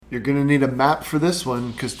You're going to need a map for this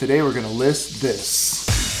one because today we're going to list this.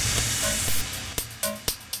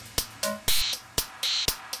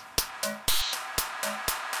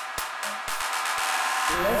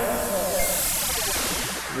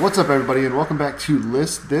 What's up, everybody, and welcome back to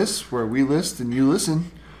List This, where we list and you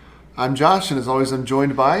listen. I'm Josh, and as always, I'm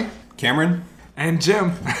joined by Cameron and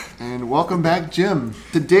Jim. And welcome back, Jim.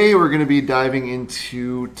 Today we're going to be diving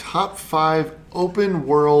into top 5 open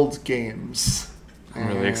world games. I'm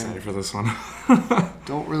really excited for this one.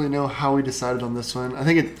 Don't really know how we decided on this one. I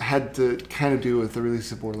think it had to kind of do with the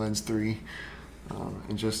release of Borderlands 3.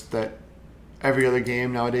 And just that every other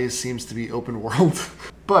game nowadays seems to be open world.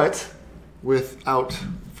 But without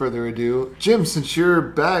further ado, Jim, since you're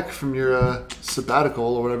back from your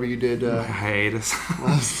sabbatical or whatever you did hiatus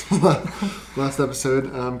last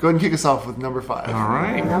episode, go ahead and kick us off with number 5. All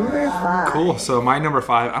right. Number 5. Cool. So my number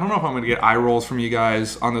 5, I don't know if I'm going to get eye rolls from you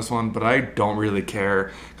guys on this one, but I don't really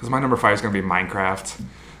care because my number 5 is going to be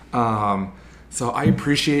Minecraft. So I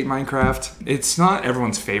appreciate Minecraft. It's not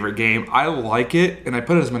everyone's favorite game. I like it, and I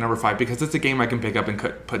put it as my number 5 because it's a game I can pick up and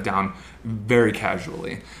put down very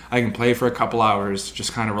casually. I can play for a couple hours,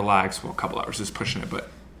 just kind of relax. Well, a couple hours is pushing it, but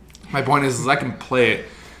my point is I can play it,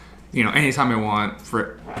 anytime I want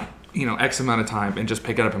for, X amount of time and just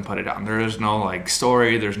pick it up and put it down. There is no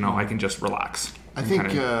story. I can just relax. I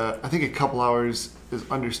think a couple hours is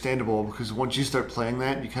understandable because once you start playing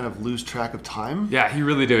that, you kind of lose track of time. Yeah, you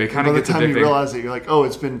really do. It kind of gets addicting. By the time you realize it, you're like, oh,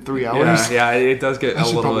 it's been 3 hours. Yeah, it does get a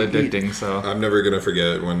little addicting. So I'm never going to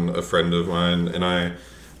forget when a friend of mine and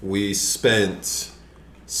we spent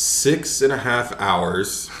 6.5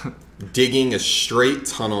 hours digging a straight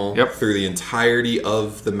tunnel through the entirety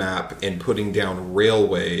of the map and putting down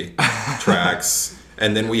railway tracks.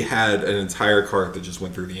 And then we had an entire cart that just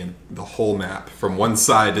went through the whole map from one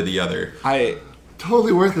side to the other.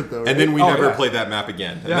 Totally worth it, though. Right? And then we never played that map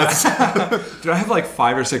again. And Dude, I have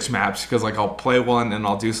 5 or 6 maps because I'll play one and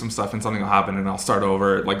I'll do some stuff and something will happen and I'll start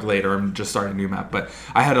over later and just start a new map. But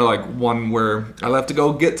I had one where I left to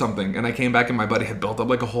go get something and I came back and my buddy had built up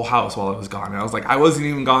a whole house while I was gone. And I was like, I wasn't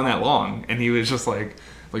even gone that long. And he was just like,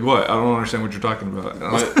 what? I don't understand what you're talking about.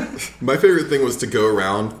 My favorite thing was to go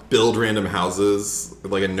around, build random houses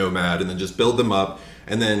like a nomad, and then just build them up.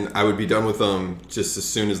 And then I would be done with them just as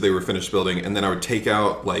soon as they were finished building. And then I would take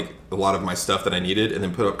out a lot of my stuff that I needed and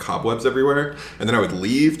then put up cobwebs everywhere. And then I would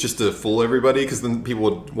leave just to fool everybody because then people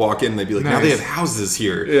would walk in and they'd be like, nice. Now they have houses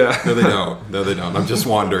here. Yeah. No, they don't. I'm just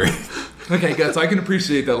wandering. Okay, guys, I can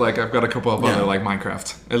appreciate that. I've got a couple of other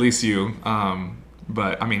Minecraft. At least you.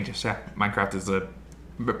 But I mean, Minecraft is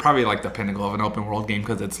probably the pinnacle of an open world game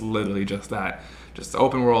because it's literally just that. Just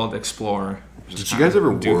open world, explore. Did you guys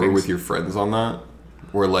ever war with your friends on that?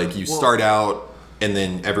 Where you start out and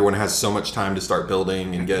then everyone has so much time to start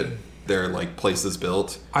building and get their places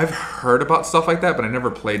built. I've heard about stuff like that, but I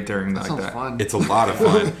never played during that. Fun. It's a lot of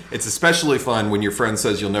fun. It's especially fun when your friend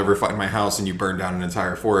says you'll never find my house and you burn down an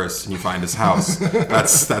entire forest and you find his house.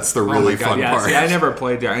 That's the really fun part. See, I never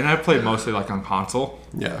played there, and I played mostly on console.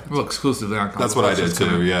 Yeah. Well, exclusively on console. That's what I did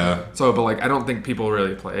too. Yeah. So, but I don't think people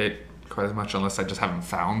really play it quite as much unless I just haven't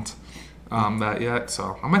found that yet.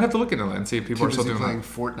 So I might have to look into that and see if people are still doing playing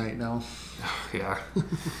Fortnite now. Yeah.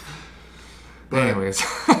 But anyways,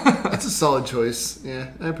 that's a solid choice.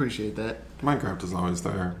 Yeah, I appreciate that. Minecraft is always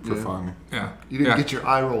there for fun. Yeah. You didn't get your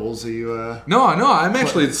eye rolls, are you? No, I'm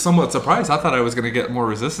actually somewhat surprised. I thought I was going to get more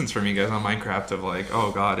resistance from you guys on Minecraft of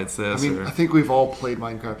oh god, it's this. I think we've all played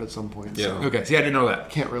Minecraft at some point. Yeah. So okay. See, I didn't know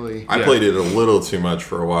that. Can't really. I played it a little too much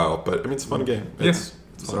for a while, but it's a fun game. It's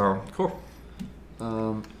so cool.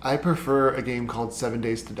 I prefer a game called 7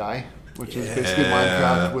 Days to Die, which is basically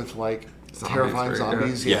Minecraft with terrifying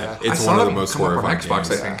zombies. Yeah, it's one of the most horrifying Xbox,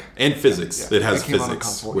 games. I think. And physics. Yeah. It has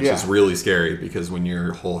physics, which is really scary because when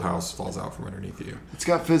your whole house falls out from underneath you. It's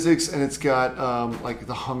got physics and it's got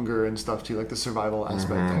the hunger and stuff too, the survival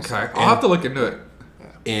aspect. Okay, I'll have to look into it.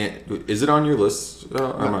 And is it on your list?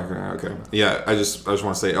 Okay. Yeah, I just want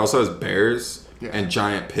to say it also has bears and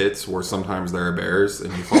giant pits where sometimes there are bears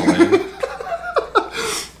and you fall in.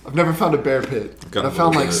 I've never found a bear pit. I've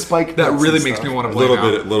found spike. That really makes me want to play a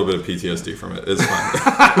little bit of PTSD from it. It's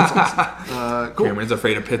fun. Cool. Cameron's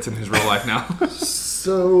afraid of pits in his real life now.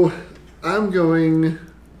 So I'm going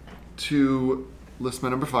to list my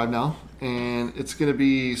number 5 now, and it's going to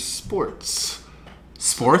be sports.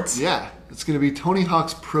 Sports? Yeah, it's going to be Tony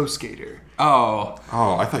Hawk's Pro Skater. Oh,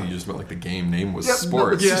 I thought you just meant the game name was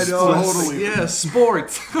sports. No, totally. Yeah,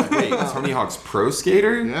 sports. Wait, Tony Hawk's Pro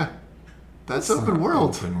Skater? Yeah. That's open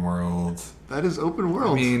world. Open world. That is open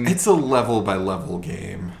world. I mean, it's a level by level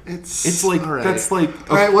game. It's all right. That's all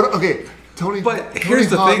right. Okay. Tony. But here's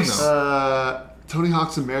the thing, though. Tony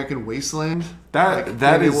Hawk's American Wasteland.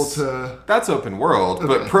 That's open world,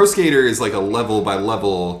 but Pro Skater is like a level by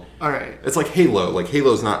level. All right. It's like Halo. Like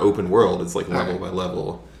Halo's not open world. It's like level by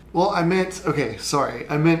level. Well, I meant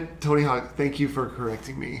Tony Hawk. Thank you for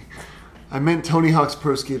correcting me. I meant Tony Hawk's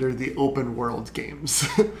Pro Skater, the open world games.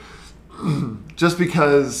 Just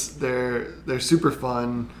because they're super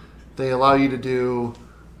fun. They allow you to do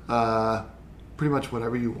pretty much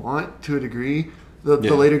whatever you want to a degree. The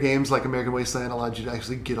later games like American Wasteland allowed you to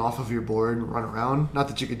actually get off of your board and run around. Not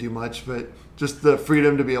that you could do much, but just the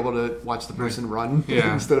freedom to be able to watch the person run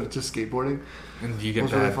instead of just skateboarding. And you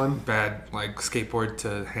get bad like skateboard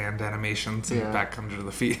to hand animations and back under to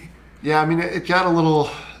the feet. Yeah, I mean it did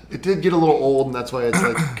get a little old, and that's why it's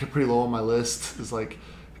like pretty low on my list. It's like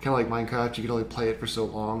kind of like Minecraft, you can only play it for so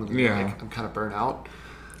long. And I'm kind of burnt out.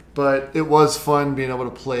 But it was fun being able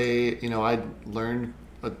to play. I learned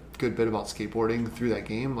a good bit about skateboarding through that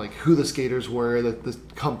game, like who the skaters were, the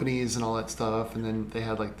companies and all that stuff. And then they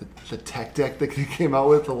had like the tech deck that they came out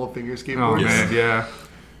with, the little figure skateboards. Oh man, yeah.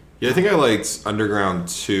 Yeah, I think I liked Underground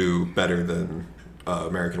 2 better than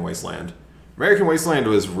American Wasteland. American Wasteland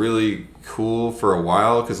was really cool for a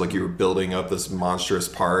while because like you were building up this monstrous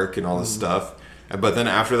park and all this stuff. But then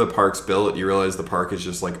after the park's built, you realize the park is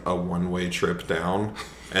just like a one-way trip down,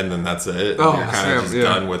 and then that's it. You're kind of just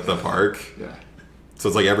done with the park. Yeah. So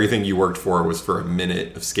it's like everything you worked for was for a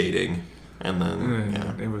minute of skating, and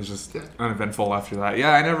then it was just uneventful after that.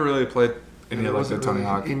 Yeah, I never really played any of like the Tony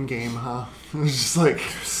Hawk in-game, huh? It was just like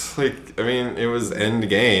I mean, it was end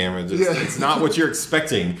game. It's not what you're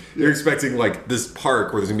expecting. You're expecting like this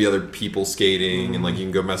park where there's gonna be other people skating and like you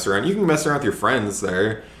can go mess around. You can mess around with your friends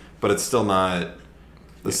there, but it's still not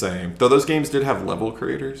the same. Though those games did have level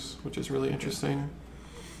creators, which is really interesting.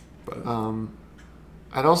 But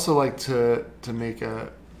I'd also like to make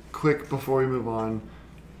a quick before we move on.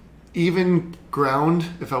 Even ground,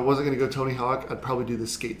 if I wasn't going to go Tony Hawk, I'd probably do the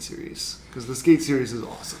Skate series because the Skate series is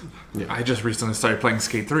awesome. Yeah. I just recently started playing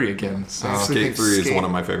Skate 3 again. So Skate 3 is one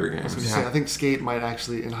of my favorite games. I think Skate in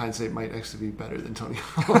hindsight, might actually be better than Tony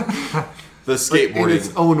Hawk. The skateboarding, like in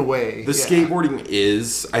its own way. The skateboarding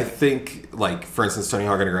is, I think, like for instance, Tony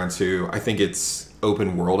Hawk Underground 2. I think its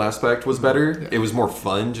open world aspect was better. It was more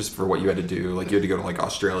fun just for what you had to do. Like you had to go to like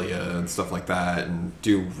Australia and stuff like that and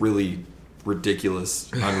do really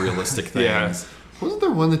ridiculous, unrealistic things. Wasn't there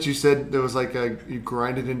one that you said there was like you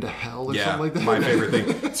grind it into hell or something like that? My favorite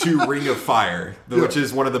thing, 2 Ring of Fire, which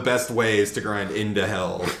is one of the best ways to grind into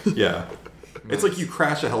hell. Yeah. It's like you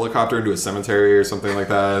crash a helicopter into a cemetery or something like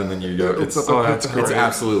that, and then you go. It's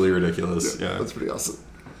absolutely ridiculous. Yeah, that's pretty awesome.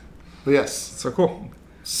 But yes, so cool.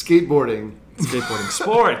 Skateboarding,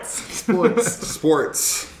 sports.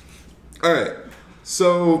 All right,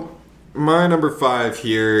 so my number 5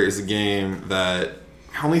 here is a game that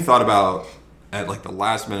I only thought about at like the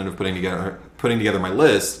last minute of putting together my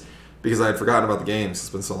list because I had forgotten about the games. It's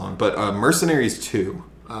been so long. But Mercenaries 2,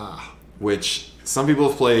 which some people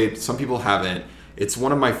have played, some people haven't. It's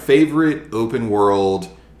one of my favorite open world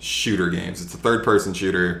shooter games. It's a third-person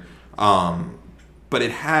shooter. But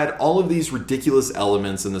it had all of these ridiculous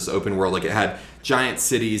elements in this open world. Like it had giant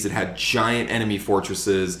cities, it had giant enemy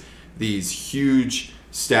fortresses, these huge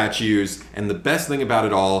statues, and the best thing about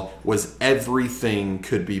it all was everything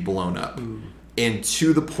could be blown up. And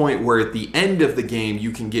to the point where at the end of the game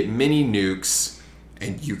you can get mini nukes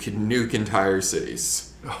and you can nuke entire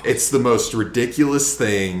cities. It's the most ridiculous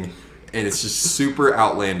thing, and it's just super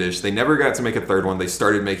outlandish. They never got to make a third one. They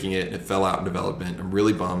started making it and it fell out in development. I'm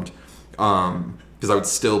really bummed because I would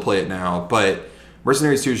still play it now, but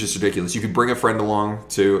Mercenaries 2 is just ridiculous. You could bring a friend along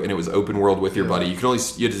too, and it was open world with your buddy. You had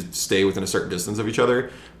to stay within a certain distance of each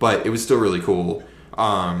other, but it was still really cool.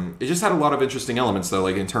 It just had a lot of interesting elements though,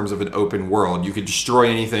 like in terms of an open world. You could destroy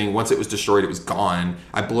anything. Once it was destroyed, it was gone.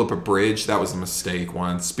 I blew up a bridge. That was a mistake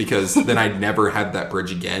once because then I never had that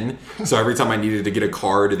bridge again. So every time I needed to get a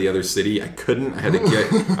car to the other city, I couldn't. I had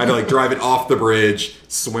to like drive it off the bridge,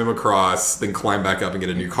 swim across, then climb back up and get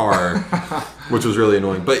a new car, which was really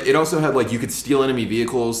annoying. But it also had like you could steal enemy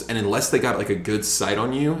vehicles, and unless they got like a good sight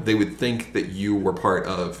on you, they would think that you were part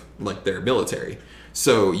of like their military.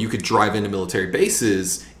 So you could drive into military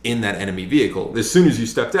bases in that enemy vehicle. As soon as you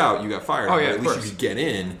stepped out, you got fired. Oh, yeah, at least you could get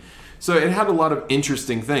in. So it had a lot of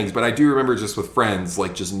interesting things. But I do remember just with friends,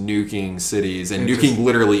 like just nuking cities and nuking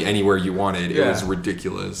literally anywhere you wanted. It was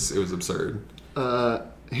ridiculous. It was absurd.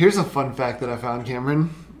 Here's a fun fact that I found,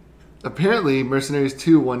 Cameron. Apparently, Mercenaries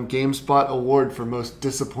 2 won GameSpot Award for most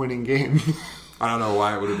disappointing game. I don't know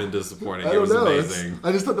why it would have been disappointing. It was amazing.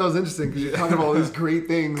 I just thought that was interesting because you're talking about all these great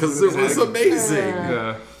things. Because it was amazing.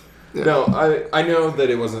 Yeah. Yeah. No, I know that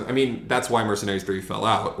it wasn't. I mean, that's why Mercenaries 3 fell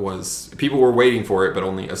out. Was people were waiting for it, but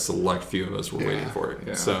only a select few of us were waiting for it.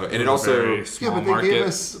 Yeah. So, and it also Very small but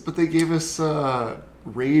market. they gave us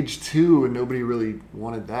Rage 2, and nobody really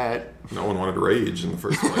wanted that. no one wanted Rage in the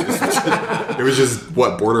first place. It was just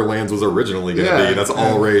what Borderlands was originally going to be. That's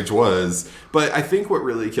all Rage was. But I think what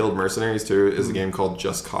really killed Mercenaries 2 is a game called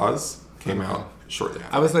Just Cause. Came out shortly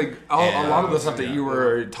after. I was like, a lot of the stuff that you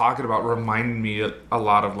were talking about reminded me a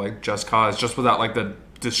lot of like Just Cause, just without like the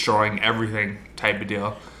destroying everything type of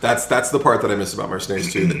deal. That's the part that I miss about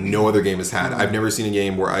Mercenaries 2 that no other game has had. I've never seen a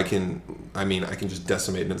game where I can just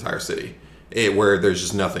decimate an entire city, where there's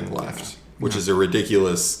just nothing left, which is a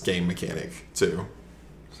ridiculous game mechanic too.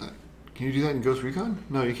 Can you do that in Ghost Recon?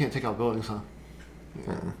 No, you can't take out buildings, huh?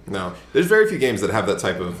 No, there's very few games that have that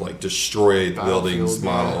type of like destroy the buildings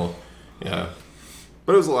model. Yeah,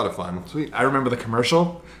 but it was a lot of fun. Sweet. I remember the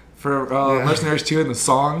commercial for Mercenaries 2 and the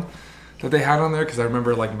song that they had on there, because I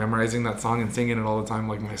remember like memorizing that song and singing it all the time,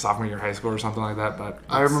 like my sophomore year of high school or something like that. But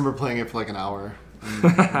I remember playing it for like an hour. And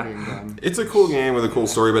being done. It's a cool game with a cool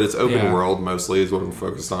story, but it's open world mostly is what I'm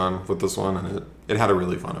focused on with this one, and it had a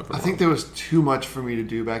really fun open world. I think there was too much for me to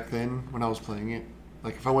do back then when I was playing it.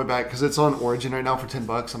 Like if I went back, because it's on Origin right now for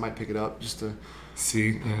 $10, I might pick it up just to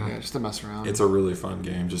see, just to mess around. It's a really fun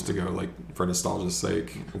game just to go like for nostalgia's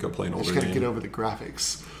sake and go play an older just gotta game. get over the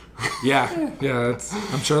graphics.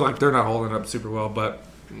 I'm sure like they're not holding up super well, but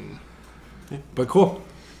cool.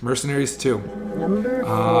 Mercenaries 2.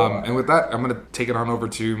 And with that, I'm going to take it on over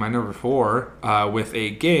to my number 4 with a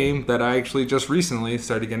game that I actually just recently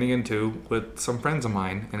started getting into with some friends of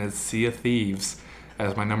mine, and it's Sea of Thieves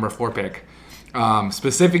as my number 4 pick.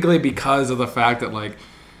 Specifically because of the fact that like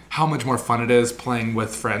how much more fun it is playing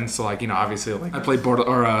with friends. So like, obviously like I played not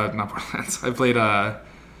Borderlands. I played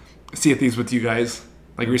Sea of Thieves with you guys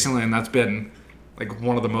like recently, and that's been like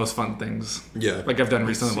one of the most fun things. Yeah, like I've done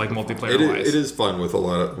recently, like multiplayer wise. It is fun with a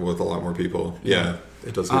lot more people. Yeah,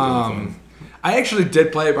 it does get really fun. I actually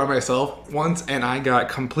did play it by myself once, and I got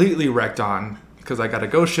completely wrecked on because I got a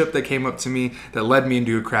ghost ship that came up to me that led me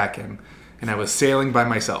into a kraken, and I was sailing by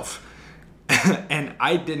myself. And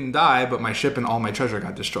I didn't die, but my ship and all my treasure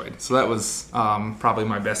got destroyed. So that was probably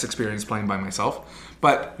my best experience playing by myself.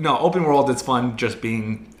 But no, open world, it's fun just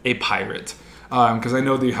being a pirate. Because I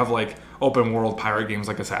know that you have like open world pirate games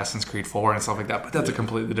like Assassin's Creed 4 and stuff like that, but that's a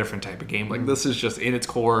completely different type of game. Like this is just in its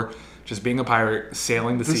core, just being a pirate,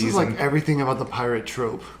 sailing the seas. This is like everything about the pirate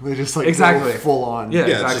trope. They just like exactly go full on. Yeah,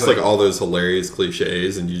 It's just like all those hilarious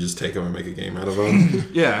cliches, and you just take them and make a game out of them.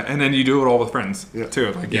 Yeah, and then you do it all with friends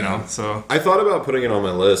too. Like you know, so I thought about putting it on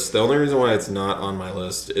my list. The only reason why it's not on my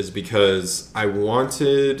list is because I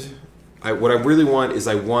really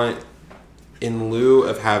want, in lieu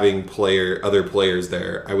of having other players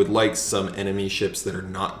there, I would like some enemy ships that are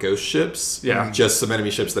not ghost ships. Yeah. Just some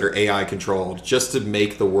enemy ships that are AI controlled, just to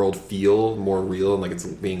make the world feel more real and like it's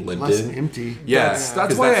being lived Less in. empty. Yes,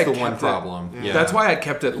 that's why that's I the one kept it. problem. Yeah. That's why I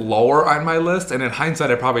kept it lower on my list. And in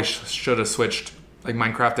hindsight, I probably should have switched like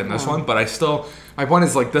Minecraft in this one. But my point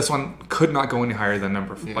is like this one could not go any higher than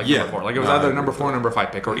number 4. Like it was either number 4 or number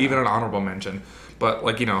 5 pick, or even an honorable mention. But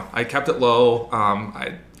like I kept it low.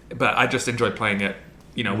 But I just enjoyed playing it,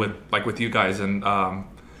 with you guys and our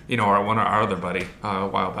other buddy a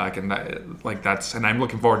while back, and and I'm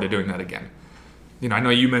looking forward to doing that again. I know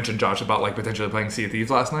you mentioned, Josh, about like potentially playing Sea of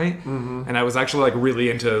Thieves last night, and I was actually like really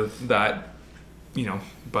into that,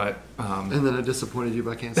 but and then it disappointed you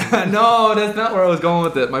by canceling. no, that's not where I was going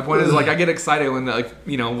with it. My point is like I get excited when one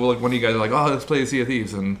of you guys are like, oh, let's play Sea of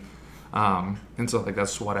Thieves, and so like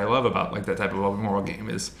that's what I love about like that type of open world game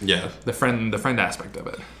is the friend aspect of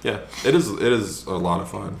it. Yeah, it is a lot of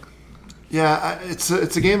fun. Yeah, it's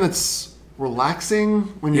a game that's relaxing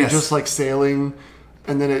when you're just like sailing,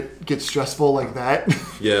 and then it gets stressful like that.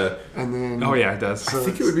 Yeah, and then it does. I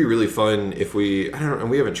think it would be really fun if we and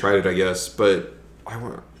we haven't tried it, I guess, but I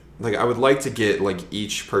would like to get like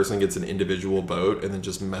each person gets an individual boat and then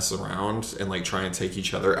just mess around and like try and take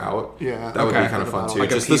each other out. Yeah, that would be kind of fun too.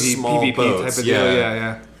 Like just a the small PvP boats. type of deal.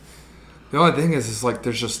 Yeah. The only thing is like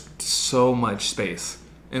there's just so much space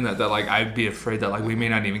in that like I'd be afraid that like we may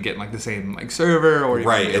not even get in like the same like server or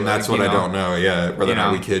right, and that's what I don't know. Yeah, whether or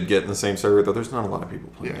not we could get in the same server, though there's not a lot of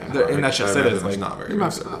people playing. Yeah, and that's just it. It's like not very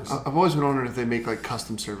many servers. I've always been wondering if they make like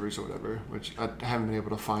custom servers or whatever, which I haven't been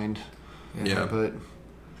able to find. Yeah, but.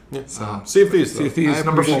 Yeah. So Sea of Thieves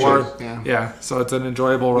number 4. Yeah, so it's an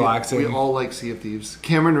enjoyable, relaxing. We all like Sea of Thieves.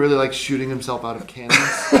 Cameron really likes shooting himself out of cannons.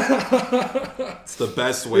 It's the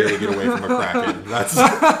best way to get away from a kraken. That's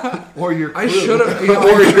or your crew. I should have.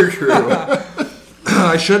 Or your crew.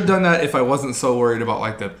 I should have done that if I wasn't so worried about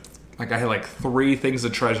like the Like I had like 3 things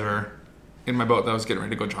of treasure in my boat that I was getting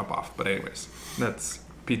ready to go drop off. But anyways, that's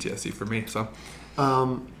PTSD for me. So,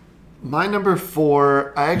 my number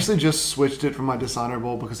 4, I actually just switched it from my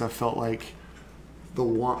dishonorable because I felt like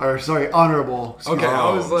honorable. Okay,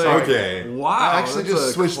 I was like, okay. Wow. I actually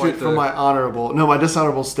just switched it from my honorable. No, my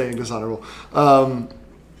dishonorable staying dishonorable.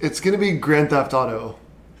 It's going to be Grand Theft Auto.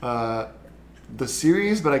 The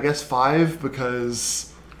series, but I guess 5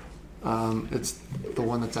 because it's the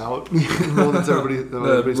one that's out. The one that's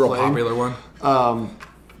everybody's real playing. popular one.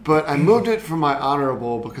 But I moved it from my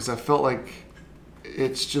honorable because I felt like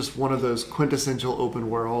it's just one of those quintessential open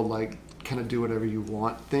world, like kind of do whatever you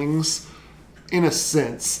want things. In a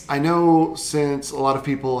sense, I know since a lot of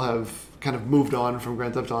people have kind of moved on from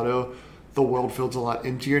Grand Theft Auto, the world feels a lot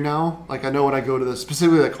emptier now. Like I know when I go to the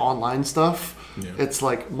specifically like online stuff, it's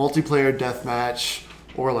like multiplayer deathmatch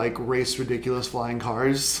or like race ridiculous flying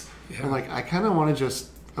cars. Yeah. And like I kind of want to just.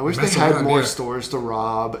 I wish they had more stores to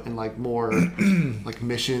rob and like more like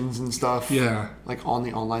missions and stuff. Yeah. Like on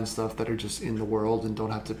the online stuff that are just in the world and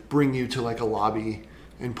don't have to bring you to like a lobby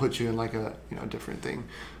and put you in like a different thing.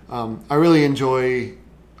 I really enjoy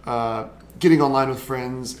getting online with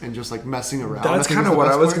friends and just like messing around. That's kind of what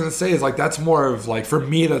I was going to say is like that's more of like for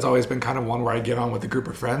me that's always been kind of one where I get on with a group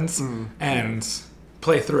of friends and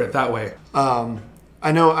play through it that way.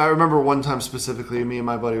 I remember one time specifically, me and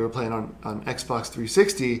my buddy were playing on Xbox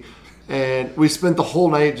 360, and we spent the whole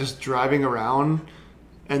night just driving around,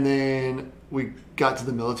 and then we got to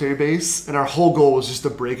the military base, and our whole goal was just to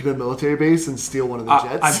break into the military base and steal one of the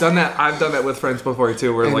jets. I've done that with friends before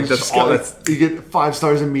too, where like that's all you get 5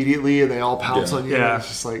 stars immediately, and they all pounce on you. Yeah, it's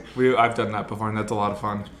just like I've done that before, and that's a lot of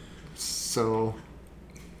fun. So.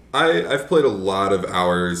 I've played a lot of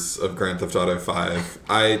hours of Grand Theft Auto 5.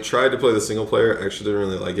 I tried to play the single player. I actually didn't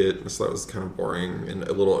really like it. So that was kind of boring and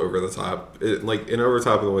a little over the top. Over the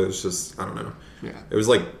top in the way it was just, I don't know. Yeah. It was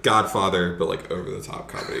like Godfather, but like over the top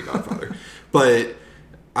comedy Godfather. But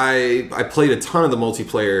I played a ton of the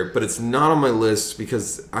multiplayer, but it's not on my list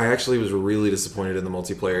because I actually was really disappointed in the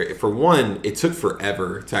multiplayer. For one, it took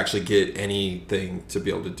forever to actually get anything to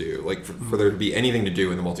be able to do. Like for there to be anything to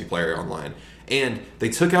do in the multiplayer online. And they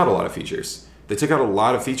took out a lot of features. They took out a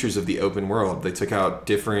lot of features of the open world. They took out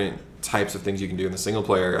different types of things you can do in the single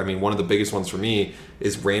player. I mean, one of the biggest ones for me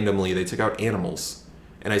is randomly they took out animals.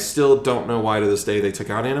 And I still don't know why to this day they took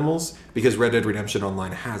out animals, because Red Dead Redemption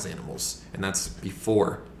Online has animals. And that's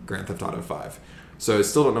before Grand Theft Auto 5. So I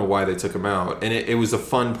still don't know why they took them out. And it was a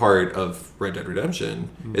fun part of Red Dead Redemption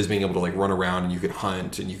is being able to like run around and you could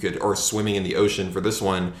hunt and or swimming in the ocean for this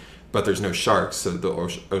one. But there's no sharks, so the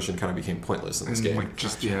ocean kind of became pointless in this game. Like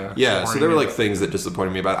just yeah. So there were like things that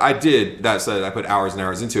disappointed me about it. I did. That said, I put hours and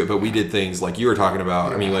hours into it, but we did things like you were talking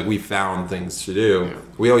about. I mean, like we found things to do. Yeah.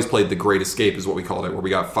 We always played the Great Escape, is what we called it, where we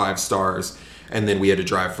got 5 stars, and then we had to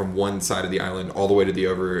drive from one side of the island all the way to the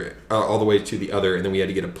other, and then we had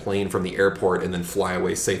to get a plane from the airport and then fly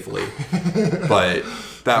away safely. But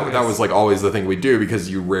that was like always the thing we do because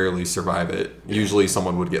you rarely survive it. Usually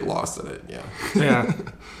someone would get lost in it. Yeah.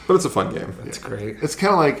 But it's a fun game. It's great. It's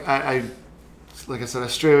kind of like like I said, I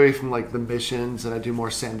stray away from like the missions and I do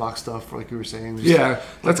more sandbox stuff, like you were saying. Just,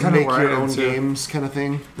 that's kind of make your own games kind of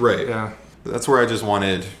thing. Right. Yeah. That's where I just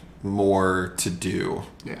wanted more to do.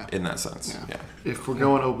 Yeah. In that sense. Yeah. If we're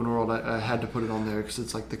going open world, I had to put it on there because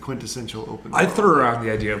it's like the quintessential open world. I threw around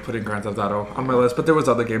the idea of putting Grand Theft Auto on my list, but there was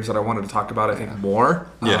other games that I wanted to talk about. I think more.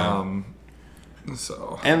 Yeah.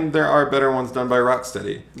 So. And there are better ones done by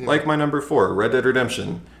Rocksteady, like my number 4, Red Dead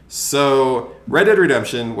Redemption. So Red Dead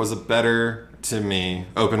Redemption was a better, to me,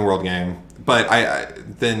 open world game,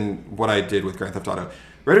 but than what I did with Grand Theft Auto.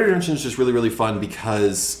 Red Dead Redemption is just really, really fun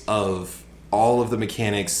because of all of the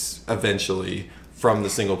mechanics eventually from the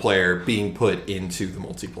single player being put into the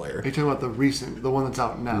multiplayer. Are you talking about the one that's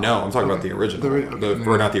out now? No, I'm talking about the original.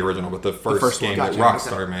 Or not the original, but the first game that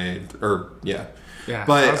Rockstar made. Yeah,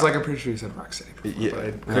 but I was like, I'm pretty sure you said Rocksteady.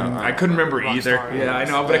 Yeah, I couldn't remember either. Yeah, I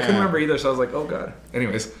know, but I couldn't remember either. So I was like, oh god.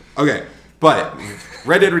 Anyways, okay, but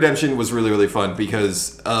Red Dead Redemption was really, really fun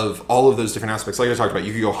because of all of those different aspects. Like I talked about,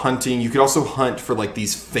 you could go hunting. You could also hunt for like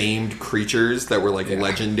these famed creatures that were like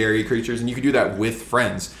legendary creatures, and you could do that with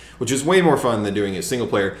friends, which is way more fun than doing it single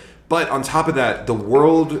player. But on top of that, the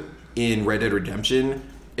world in Red Dead Redemption,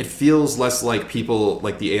 it feels less like people,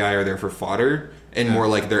 like the AI are there for fodder, and more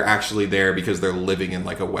like they're actually there because they're living in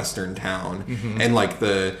like a western town, and like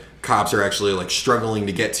the cops are actually like struggling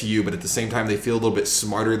to get to you, but at the same time they feel a little bit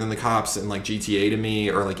smarter than the cops in like GTA to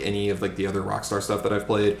me, or like any of like the other Rockstar stuff that I've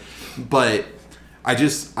played. But I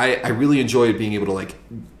really enjoyed being able to like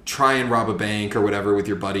try and rob a bank or whatever with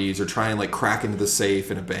your buddies, or try and like crack into the safe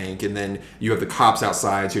in a bank, and then you have the cops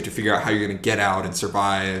outside, so you have to figure out how you're going to get out and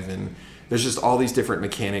survive. And there's just all these different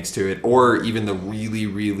mechanics to it, or even the really,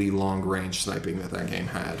 really long range sniping that game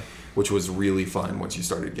had, which was really fun once you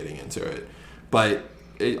started getting into it. But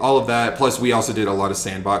all of that, plus we also did a lot of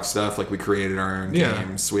sandbox stuff. Like we created our own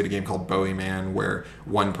games. We had a game called Bowie Man where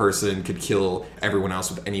one person could kill everyone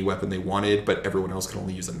else with any weapon they wanted, but everyone else could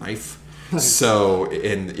only use a knife. So,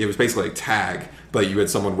 and it was basically like tag, but you had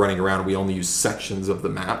someone running around, and we only used sections of the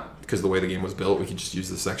map because the way the game was built, we could just use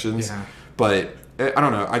the sections. Yeah. But I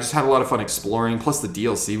don't know, I just had a lot of fun exploring. Plus the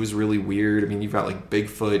DLC was really weird. I mean, you've got like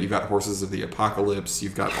Bigfoot, you've got Horses of the Apocalypse,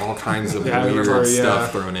 you've got all kinds of weird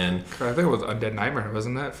stuff thrown in. I think it was Undead Nightmare,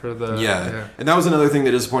 wasn't that? For the And that was another thing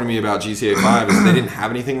that disappointed me about GTA 5 is they didn't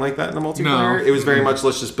have anything like that in the multiplayer. No. It was very much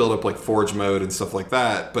let's just build up like Forge mode and stuff like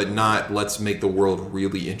that, but not let's make the world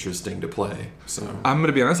really interesting to play. So I'm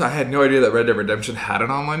gonna be honest, I had no idea that Red Dead Redemption had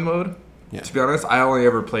an online mode. Yeah. To be honest, I only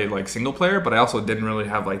ever played like single player, but I also didn't really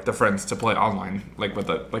have like the friends to play online like with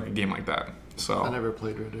a game like that. So I never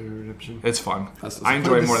played Red Dead Redemption. It's fun. I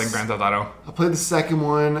enjoy it more than Grand Theft Auto. I played the second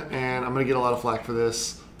one, and I'm gonna get a lot of flack for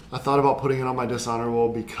this. I thought about putting it on my dishonorable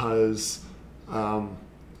because I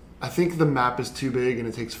think the map is too big and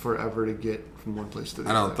it takes forever to get from one place to the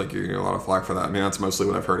other. I don't think you're gonna get a lot of flack for that. I mean, that's mostly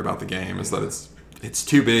what I've heard about the game is that it's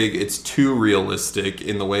too big, it's too realistic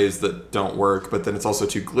in the ways that don't work, but then it's also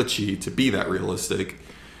too glitchy to be that realistic.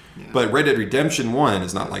 Yeah. But Red Dead Redemption 1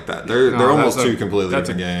 is not like that. They're almost two completely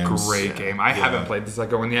different games. That's a great game. I haven't played the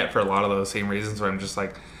second one yet for a lot of those same reasons where I'm just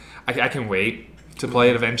like, I can wait to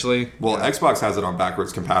play it eventually. Well, Xbox has it on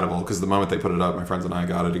backwards compatible because the moment they put it up, my friends and I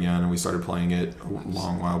got it again and we started playing it a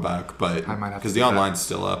long while back. But because the online's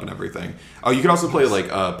still up and everything. Oh, you can also play like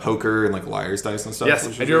poker and like liar's dice and stuff.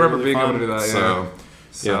 Yes, I do remember being able to do that.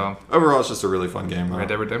 So overall, it's just a really fun game. Red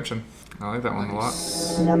Dead Redemption. I like that one a lot.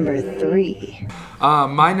 Number 3.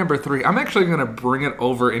 My number 3. I'm actually going to bring it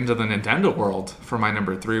over into the Nintendo world for my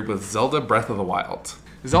number 3 with Zelda Breath of the Wild.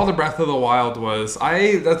 Zelda Breath of the Wild was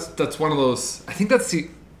that's one of those. I think that's the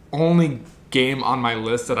only game on my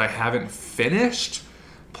list that I haven't finished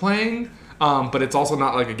playing. But it's also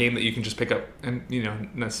not like a game that you can just pick up and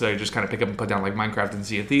necessarily just kind of pick up and put down like Minecraft and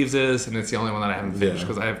Sea of Thieves is. And it's the only one that I haven't finished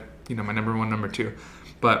because I have my number 1, number 2.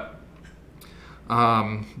 But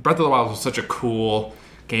Breath of the Wild was such a cool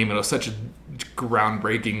game. It was such a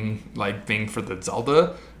groundbreaking like thing for the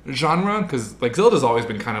Zelda genre because like Zelda's always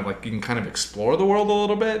been kind of like you can kind of explore the world a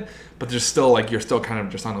little bit, but there's still like you're still kind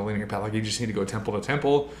of just on a linear path. Like you just need to go temple to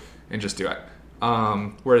temple and just do it.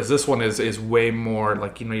 Whereas this one is way more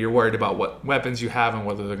like you're worried about what weapons you have and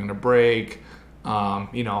whether they're going to break.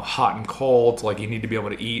 Hot and cold. Like you need to be able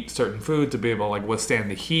to eat certain food to be able to like withstand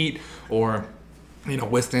the heat or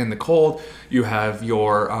withstand the cold. You have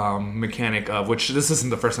your mechanic of which this isn't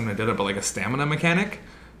the first time I did it, but like a stamina mechanic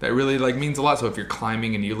that really like means a lot. So if you're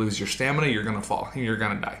climbing and you lose your stamina, you're gonna fall and you're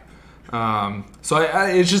gonna die. So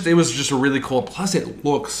it was just a really cool. Plus, it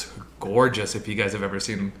looks gorgeous. If you guys have ever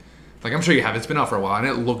seen, like I'm sure you have. It's been out for a while, and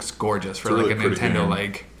it looks gorgeous for like a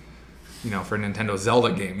Nintendo for a Nintendo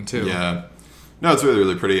Zelda game too. Yeah. No, it's really,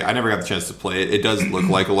 really pretty. I never got the chance to play it. It does look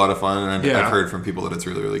like a lot of fun, and I've heard from people that it's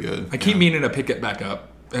really, really good. I keep meaning to pick it back up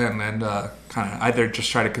and then kind of either just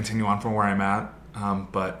try to continue on from where I'm at.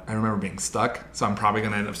 But I remember being stuck, so I'm probably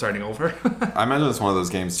going to end up starting over. I imagine it's one of those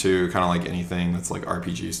games, too, kind of like anything that's like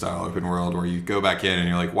RPG-style open world, where you go back in and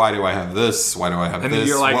you're like, why do I have this? Why do I have and this? And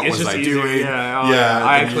you're like, what it's was just I easier. doing? Yeah,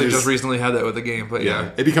 I actually just recently had that with the game, but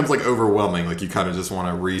It becomes like overwhelming. Like you kind of just want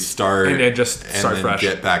to restart. And then just start fresh.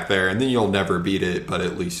 Get back there, and then you'll never beat it, but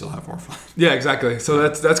at least you'll have more fun. Yeah, exactly. So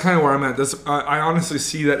that's kind of where I'm at. I honestly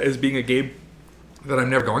see that as being a game that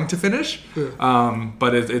I'm never going to finish,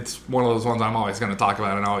 but it's one of those ones I'm always going to talk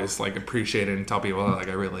about and always like appreciate it and tell people that like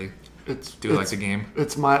I really like the game.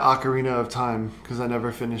 It's my Ocarina of Time because I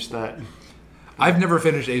never finished that. I've never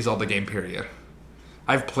finished a Zelda game, period.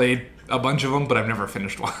 I've played a bunch of them, but I've never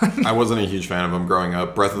finished one. I wasn't a huge fan of them growing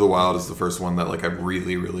up. Breath of the Wild is the first one that like I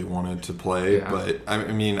really, really wanted to play, but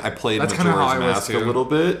I mean, I played Majora's Mask a little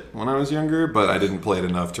bit when I was younger, but I didn't play it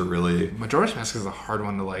enough to really. Majora's Mask is a hard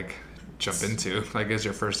one to like jump into, like as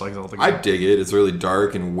your first like Zelda game. I dig it. It's really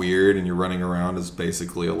dark and weird, and you're running around as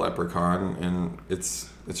basically a leprechaun, and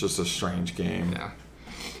it's just a strange game. Yeah.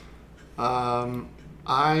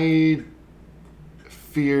 I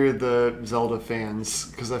fear the Zelda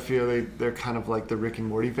fans because I feel they're kind of like the Rick and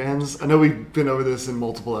Morty fans. I know we've been over this in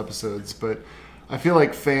multiple episodes, but I feel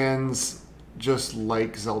like fans just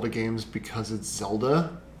like Zelda games because it's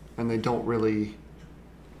Zelda, and they don't really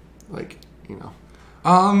like.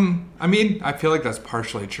 I mean, I feel like that's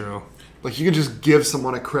partially true. Like, you can just give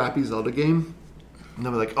someone a crappy Zelda game, and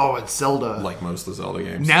they'll be like, "Oh, it's Zelda." Like most of the Zelda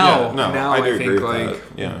games. Now, I do agree think with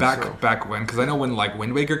like that. Yeah. back when, because I know when like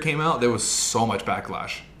Wind Waker came out, there was so much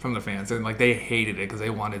backlash from the fans, and like they hated it because they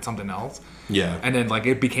wanted something else. Yeah. And then like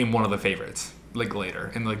it became one of the favorites like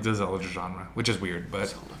later in like the Zelda genre, which is weird,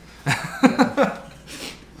 but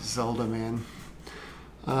Zelda, man.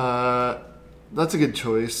 That's a good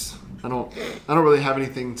choice. I don't really have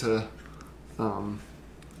anything to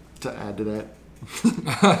add to that.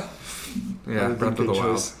 yeah, Breath of the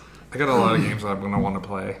Wild. I got a lot of games that I'm gonna want to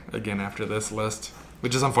play again after this list,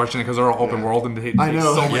 which is unfortunate because they're all open world and they take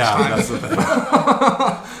so much time. That's the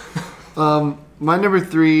thing. My number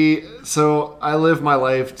 3. So I live my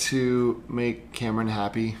life to make Cameron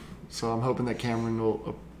happy. So I'm hoping that Cameron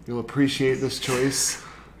you'll appreciate this choice.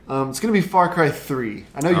 It's gonna be Far Cry 3.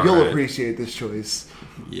 I know you'll appreciate this choice.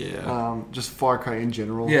 Yeah. Just Far Cry in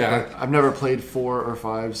general. Yeah. I've never played 4 or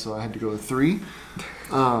 5, so I had to go with 3.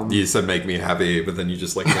 You said make me happy, but then you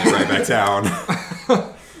just like went right back down.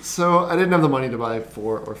 So I didn't have the money to buy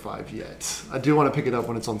 4 or 5 yet. I do want to pick it up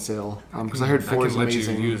when it's on sale because I heard 4 is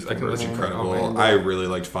amazing. I can let you Incredible. I really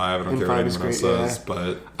liked 5. I don't care what anyone else says,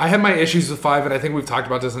 but I had my issues with 5, and I think we've talked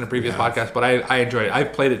about this in a previous podcast. But I enjoyed it.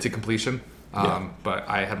 I've played it to completion, but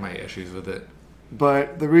I had my issues with it.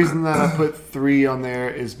 But the reason that I put 3 on there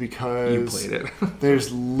is because You played it.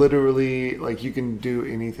 there's literally like you can do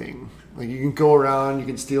anything. Like you can go around, you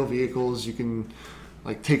can steal vehicles, you can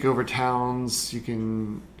like take over towns, you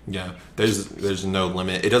can. yeah, there's no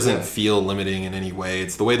limit. It doesn't feel limiting in any way.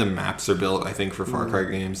 It's the way the maps are built, I think, for Far Cry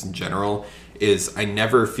games in general, is I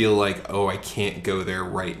never feel like, oh, I can't go there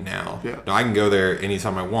right now. Yeah. No, I can go there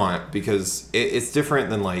anytime I want because it's different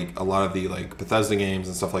than like a lot of the like Bethesda games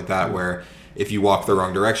and stuff like that where if you walk the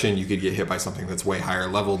wrong direction, you could get hit by something that's way higher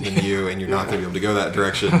level than you, and you're not going to be able to go that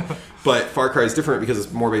direction. But Far Cry is different because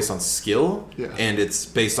it's more based on skill, and it's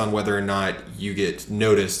based on whether or not you get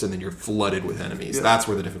noticed, and then you're flooded with enemies. Yeah. That's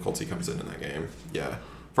where the difficulty comes in that game. Yeah.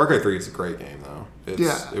 Far Cry 3 is a great game, though.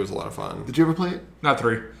 It was a lot of fun. Did you ever play it? Not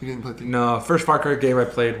 3. You didn't play 3? No, first Far Cry game I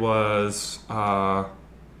played was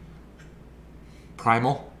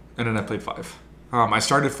Primal, and then I played 5. I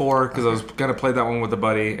started 4 because I was going to play that one with a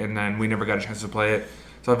buddy, and then we never got a chance to play it.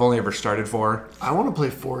 So I've only ever started 4. I want to play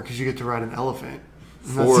 4 because you get to ride an elephant.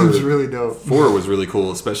 And 4 that seems really dope. 4 was really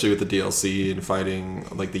cool, especially with the DLC and fighting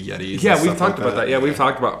like the Yetis. Yeah, and we've stuff talked like about that. Yeah, we've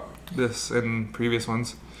talked about this in previous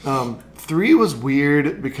ones. 3 was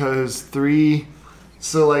weird because 3...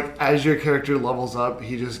 So, like, as your character levels up,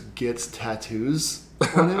 he just gets tattoos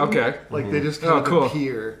on him. Okay. Like, they just kind of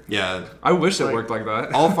appear. Yeah. I wish it Like, worked like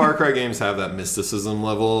that. All Far Cry games have that mysticism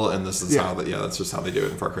level, and this is that's just how they do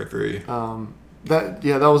it in Far Cry 3. That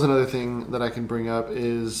was another thing that I can bring up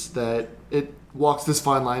is that it walks this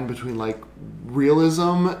fine line between, like,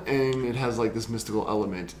 realism and it has, like, this mystical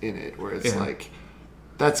element in it where it's, like,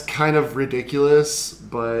 that's kind of ridiculous,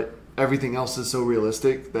 but everything else is so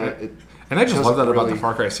realistic that it... And I just love that about the really-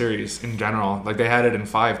 Far Cry series in general. Like, they had it in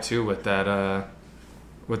 5, too, with that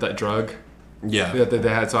drug Yeah. that they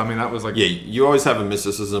had. So, I mean, that was like... Yeah, you always have a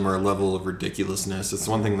mysticism or a level of ridiculousness. It's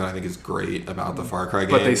one thing that I think is great about the Far Cry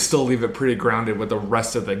games. But they still leave it pretty grounded with the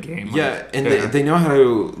rest of the game. Yeah, and they know how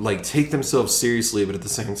to like take themselves seriously, but at the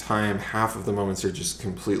same time, half of the moments are just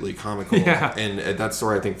completely comical. Yeah. And that's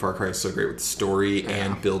where I think Far Cry is so great with story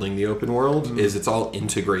and building the open world, is it's all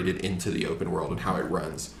integrated into the open world and how it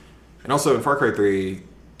runs. And also in Far Cry 3,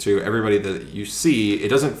 to everybody that you see, it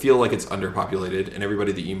doesn't feel like it's underpopulated, and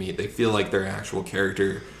everybody that you meet, they feel like they're an actual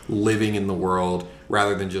character living in the world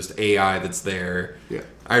rather than just AI that's there. Yeah.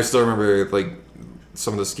 I still remember like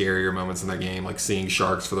some of the scarier moments in that game, like seeing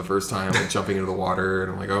sharks for the first time, like jumping into the water,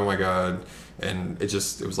 and I'm like, oh my god. And it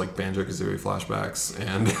was like Banjo-Kazooie flashbacks,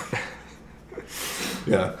 and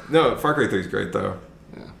yeah. No, Far Cry 3 is great though.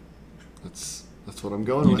 Yeah. That's what I'm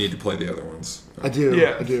going You with. need to play the other ones. I do.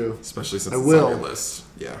 Yeah. I do. Especially since I it's will. on your list.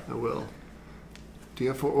 Yeah. I will. Do you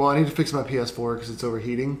have 4? Well, I need to fix my PS4 because it's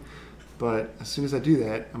overheating. But as soon as I do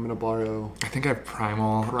that, I'm going to borrow... I think I have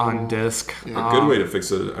Primal on disc. Yeah. A good way to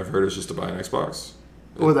fix it, I've heard, is just to buy an Xbox.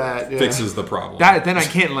 Or that, yeah. Fixes the problem. Then I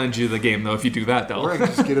can't lend you the game, though, if you do that, though. Or I can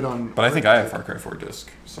just get it on... But I think I have Far Cry 4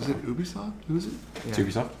 disc. So. Is it Ubisoft? Who is it? It's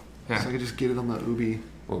Ubisoft? Yeah. So I could just get it on the Ubi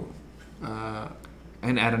Well,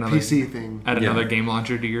 And add another PC thing. Add another Yeah. game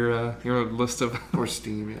launcher to your list of... Or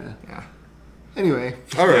Steam, yeah. Yeah. Anyway.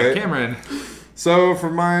 all right. Cameron. So for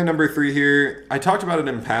my number 3 here, I talked about it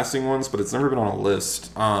in passing once, but it's never been on a list.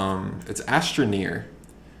 It's Astroneer.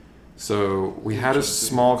 So we had a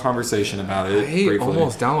small conversation about it. I briefly.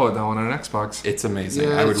 almost downloaded that one on an Xbox. It's amazing.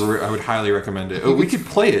 Yeah, I would highly recommend it. We could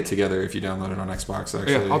play it together if you download it on Xbox.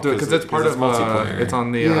 Actually, Yeah, I'll do it because it's part of multiplayer. it's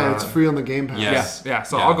on the. It's free on the Game Pass. Yes. Yeah.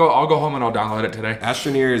 So Yeah. I'll go home and I'll download it today.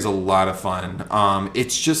 Astroneer is a lot of fun.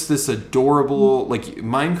 It's just this adorable, like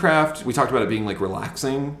Minecraft. We talked about it being like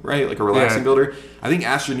relaxing, right? Like a relaxing builder. I think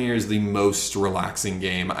Astroneer is the most relaxing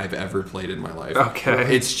game I've ever played in my life.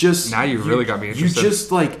 Okay. It's just Now you really got me interested. You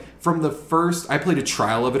just like from the first. I played a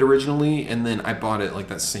trial of it originally, and then I bought it like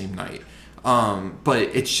that same night. But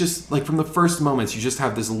it's just like from the first moments, you just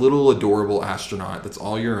have this little adorable astronaut that's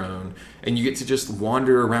all your own, and you get to just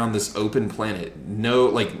wander around this open planet.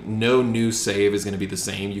 No new save is going to be the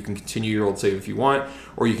same. You can continue your old save if you want,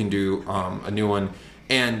 or you can do a new one.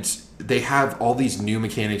 And they have all these new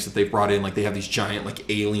mechanics that they've brought in. Like they have these giant like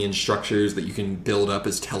alien structures that you can build up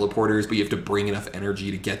as teleporters, but you have to bring enough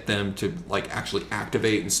energy to get them to like actually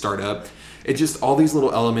activate and start up. It's just all these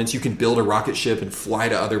little elements. You can build a rocket ship and fly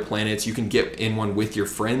to other planets. You can get in one with your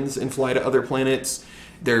friends and fly to other planets.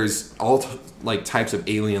 There's all types of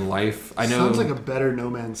alien life. I know. Sounds like a better No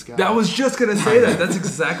Man's Sky. I was just gonna say that. That's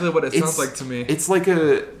exactly what it sounds like to me. It's like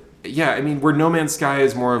where No Man's Sky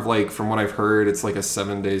is more of like, from what I've heard, it's like a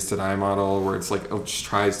 7 Days to Die model where it's like, it just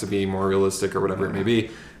tries to be more realistic or whatever it may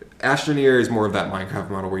be. Astroneer is more of that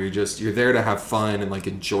Minecraft model where you're there to have fun and like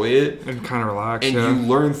enjoy it and kind of relax. And you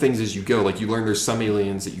learn things as you go. Like you learn there's some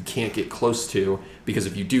aliens that you can't get close to because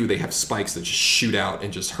if you do, they have spikes that just shoot out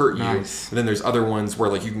and just hurt you. Nice. And then there's other ones where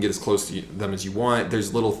like you can get as close to them as you want.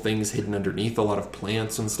 There's little things hidden underneath, a lot of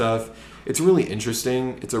plants and stuff. It's really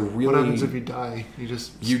interesting. It's a really... What happens if you die?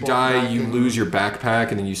 You die, you lose your backpack,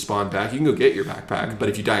 and then you spawn back. You can go get your backpack, but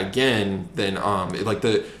if you die again, then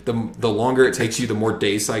the longer it takes you, the more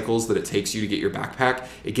day cycles that it takes you to get your backpack,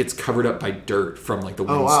 it gets covered up by dirt from like the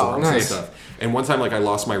windstorms and stuff. And one time, like I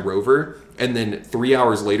lost my rover, and then 3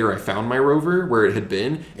 hours later, I found my rover where it had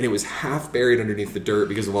been, and it was half buried underneath the dirt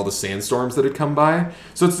because of all the sandstorms that had come by.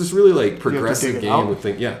 So it's this really like progressive game with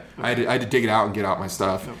things. Yeah, okay. I had to dig it out and get out my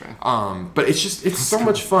stuff. Okay. But it's so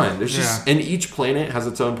much fun. There's just and each planet has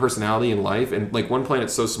its own personality and life, and like one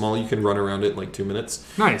planet's so small you can run around it in like 2 minutes.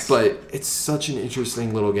 Nice. But it's such an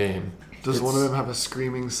interesting little game. Does one of them have a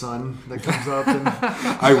screaming sun that comes up? And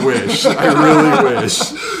I wish. I really wish.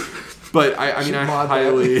 But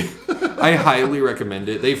I highly recommend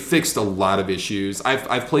it. They've fixed a lot of issues.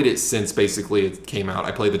 I've played it since basically it came out.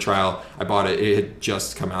 I played the trial. I bought it. It had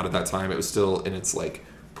just come out at that time. It was still in its like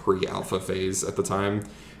pre-alpha phase at the time,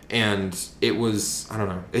 and it was, I don't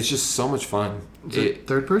know. It's just so much fun. Is it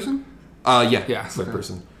third person? Yeah, third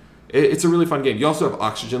person. It's a really fun game. You also have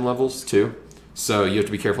oxygen levels too, so you have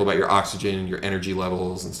to be careful about your oxygen and your energy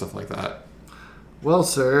levels and stuff like that. Well,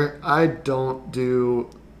 sir, I don't do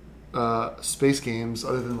space games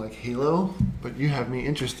other than like Halo, but you have me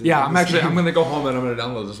interested. Yeah, I'm going to go home and I'm going to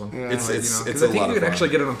download this one. Yeah, it's a lot of fun. I think you could actually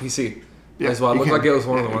get it on PC as well. It looked like it was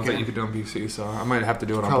one of the ones that you could do on PC, so I might have to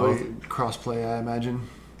do it on both. Probably cross-play, I imagine.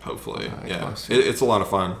 Hopefully, yeah. It's a lot of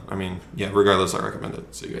fun. I mean, yeah, regardless, I recommend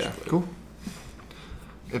it. So you guys should play cool.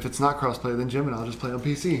 If it's not cross-play, then Jim and I'll just play on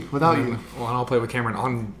PC without you. Well, and I'll play with Cameron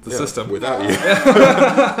on the system. Without you.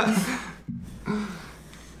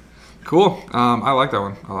 Cool. I like that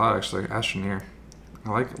one a lot, actually. Astroneer. I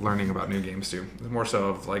like learning about new games, too. More so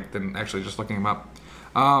of like than actually just looking them up.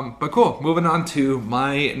 But cool. Moving on to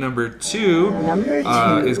my number two.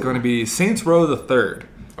 Is going to be Saints Row the Third.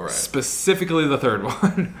 All right. Specifically the third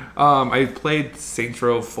one. I played Saints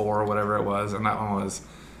Row 4 or whatever it was, and that one was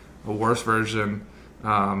a worse version.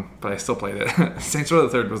 But I still played it. Saints Row the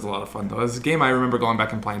Third was a lot of fun, though. It was a game I remember going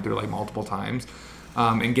back and playing through like multiple times.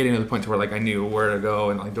 And getting to the point to where like I knew where to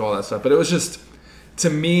go and like do all that stuff. But it was just, to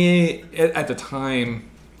me, at the time,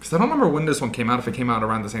 because I don't remember when this one came out, if it came out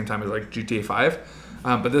around the same time as like GTA 5.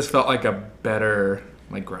 But this felt like a better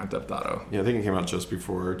like Grand Theft Auto. Yeah, I think it came out just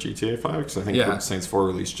before GTA 5 because I think Saints 4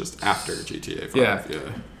 released just after GTA 5. Yeah.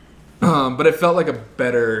 But it felt like a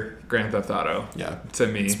better Grand Theft Auto. Yeah, to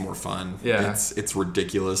me, it's more fun. Yeah, it's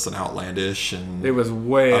ridiculous and outlandish, and it was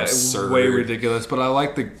way absurd. Way ridiculous. But I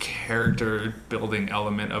like the character building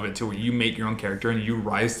element of it too, where you make your own character and you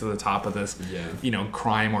rise to the top of this,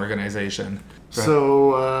 crime organization.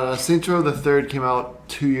 So Saints Row the Third came out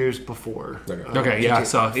 2 years before. Okay, yeah.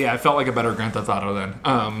 So yeah, it felt like a better Grand Theft Auto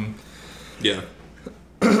then. Yeah.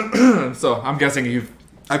 So I'm guessing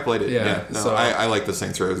I played it. Yeah. No, so I like the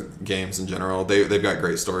Saints Row games in general. They've got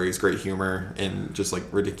great stories, great humor, and just like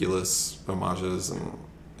ridiculous homages, and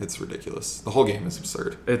It's ridiculous. The whole game is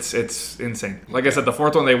absurd. It's insane. Like I said, the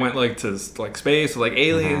fourth one they went like to like space, with, like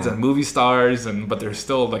aliens and movie stars, but there's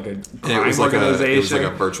still like a crime organization. It was like a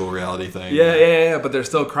virtual reality thing. Yeah. But there's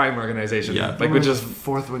still a crime organization. Yeah. Like which is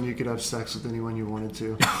fourth one, you could have sex with anyone you wanted to.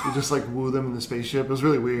 You just like woo them in the spaceship. It was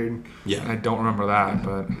really weird. Yeah. I don't remember that,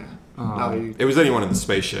 but it was anyone in the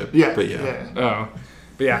spaceship. Yeah. But yeah. Oh,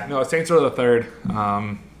 but yeah. No, Saints Row the Third.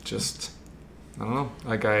 Just I don't know.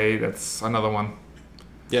 Like that's another one.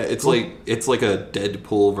 Yeah, it's like a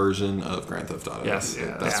Deadpool version of Grand Theft Auto. Yes,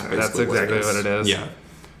 that's exactly what it is. Yeah,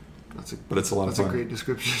 but it's a lot of fun. That's a great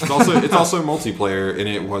description. It's also multiplayer, and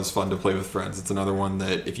it was fun to play with friends. It's another one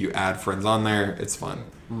that if you add friends on there, it's fun.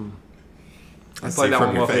 I played that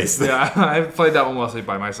one mostly. Yeah, I played that one mostly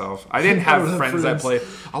by myself. I didn't have friends that played.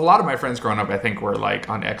 A lot of my friends growing up, I think, were like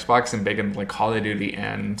on Xbox and big in like Call of Duty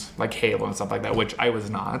and like Halo and stuff like that, which I was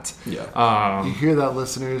not. Yeah. You hear that,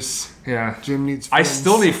 listeners? Yeah. Jim needs friends. I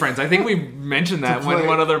still need friends. I think we mentioned that in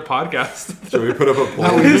one other podcast. Should we put up a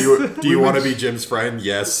poll? Do you want to be Jim's friend?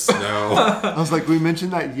 Yes. No. I was like, we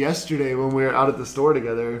mentioned that yesterday when we were out at the store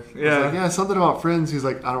together. I was like, yeah, something about friends. He's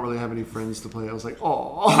like, I don't really have any friends to play. I was like,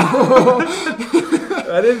 oh.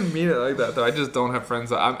 I didn't mean it like that, though. I just don't have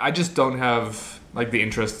friends. I just don't have like the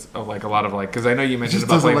interest of like a lot of like, because I know you mentioned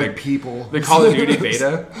about playing like people. The Call of Duty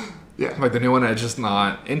beta. Yeah, like the new one, it just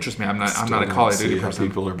not interest me. I'm not a Call of Duty person.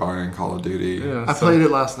 People are buying Call of Duty. Yeah, I played it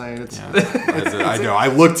last night. I know. I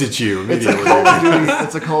looked at you immediately.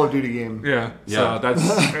 It's a Call of Duty game. Yeah. So that's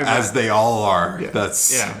as they all are. Yeah.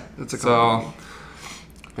 That's It's a Call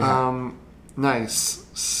of Duty. Nice.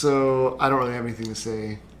 So I don't really have anything to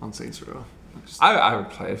say on Saints Row. I would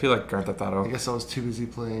play. I feel like Grand Theft Auto. I guess I was too busy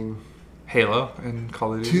playing Halo and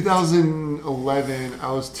Call of Duty. 2011.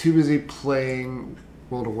 I was too busy playing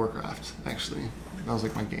World of Warcraft. Actually, that was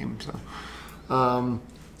like my game.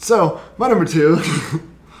 So my number 2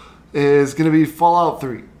 is gonna be Fallout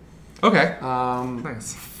 3. Okay.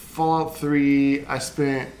 Nice. Fallout 3. I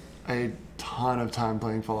spent a ton of time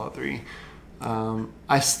playing Fallout 3.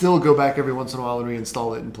 I still go back every once in a while and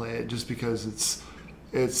reinstall it and play it just because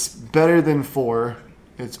it's better than 4.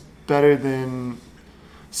 It's better than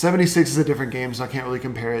 76 is a different game, so I can't really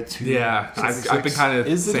compare it to. Yeah, I've been kind of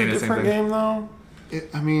saying the same thing. Is it a different game though?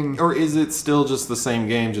 Or is it still just the same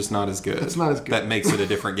game, just not as good? It's not as good. That makes it a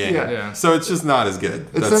different game. Yeah. So it's just not as good.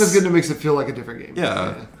 It's not as good. It makes it feel like a different game.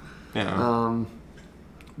 Yeah.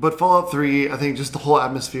 But Fallout 3, I think just the whole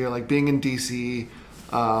atmosphere, like being in DC.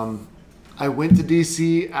 I went to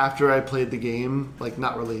DC after I played the game, like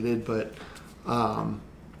not related, but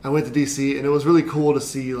I went to DC and it was really cool to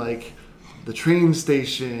see like the train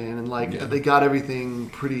station and like they got everything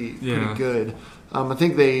pretty good. I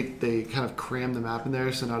think they kind of crammed the map in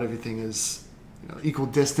there, so not everything is equal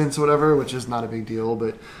distance or whatever, which is not a big deal.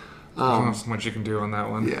 But not so much you can do on that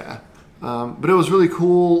one. Yeah, but it was really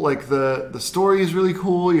cool. Like the story is really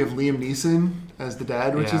cool. You have Liam Neeson as the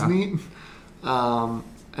dad, which is neat.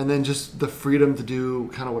 And then just the freedom to do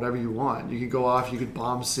kind of whatever you want. You could go off. You could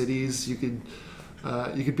bomb cities. You could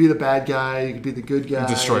be the bad guy. You could be the good guy.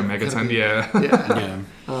 Destroy Megaton.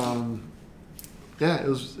 It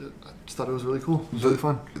was. I just thought it was really cool. It was really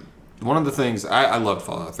fun. One of the things I loved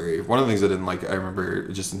Fallout 3. One of the things I didn't like, I remember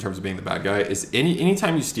just in terms of being the bad guy, is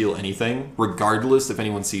anytime you steal anything, regardless if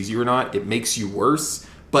anyone sees you or not, it makes you worse.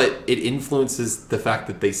 But it influences the fact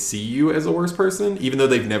that they see you as a worse person, even though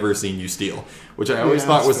they've never seen you steal. Which I always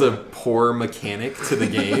thought was a poor mechanic to the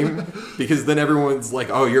game. Because then everyone's like,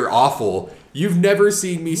 oh, you're awful. You've never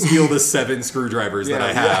seen me steal the 7 screwdrivers that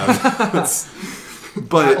I have.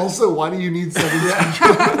 But also, why do you need 7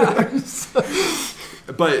 screwdrivers?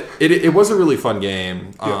 But it was a really fun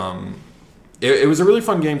game. It was a really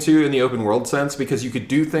fun game, too, in the open world sense, because you could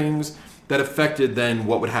do things that affected then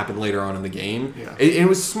what would happen later on in the game. Yeah. It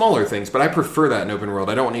was smaller things, but I prefer that in open world.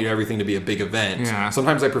 I don't need everything to be a big event. Yeah.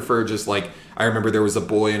 Sometimes I prefer just like, I remember there was a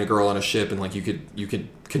boy and a girl on a ship, and like you could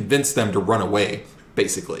convince them to run away,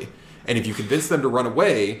 basically. And if you convince them to run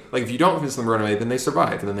away, like if you don't convince them to run away, then they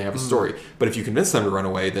survive and then they have a story. But if you convince them to run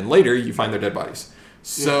away, then later you find their dead bodies.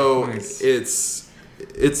 So it's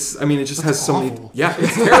I mean, it just has so many. Yeah,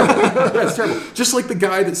 it's terrible. It's terrible. Just like the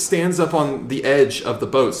guy that stands up on the edge of the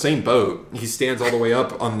boat, same boat. He stands all the way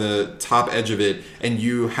up on the top edge of it, and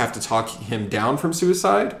you have to talk him down from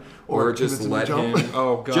suicide, or just let him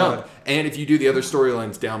jump. And if you do the other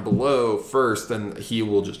storylines down below first, then he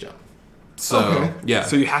will just jump. So yeah,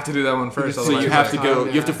 so you have to do that one first. So you have to go.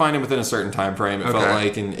 You have to find him within a certain time frame. It felt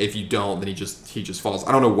like, and if you don't, then he just falls.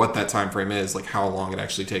 I don't know what that time frame is, like how long it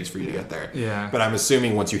actually takes for you to get there. Yeah. But I'm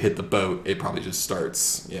assuming once you hit the boat, it probably just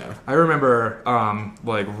starts. Yeah. I remember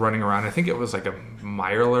like running around. I think it was like a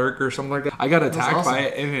Mirelurk or something like that. I got attacked by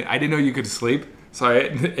it, and I didn't know you could sleep. So I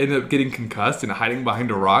ended up getting concussed and hiding behind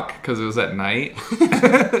a rock because it was at night.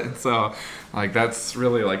 So like that's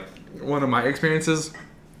really like one of my experiences.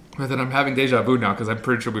 But then I'm having deja vu now because I'm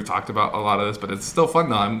pretty sure we've talked about a lot of this, but it's still fun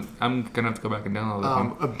though. I'm gonna have to go back and download that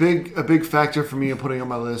one. A big factor for me in putting on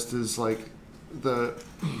my list is like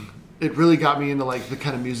it really got me into like the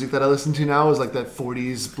kind of music that I listen to now is like that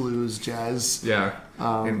 40s blues jazz. Yeah,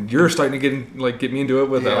 and you're starting to get me into it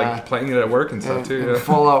with like playing it at work and stuff too. And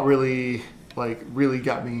Fallout really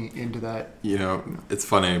got me into that. You know, it's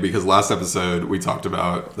funny because last episode we talked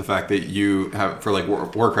about the fact that you have, for like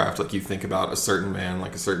Warcraft, like you think about a certain band,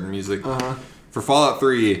 like a certain music. For Fallout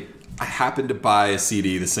 3, I happened to buy a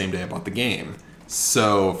CD the same day I bought the game.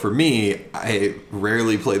 So for me, I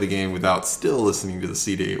rarely play the game without still listening to the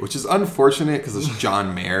CD, which is unfortunate because it's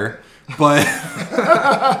John Mayer. But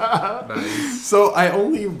nice. So I've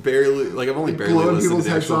only barely blowing listened people's to the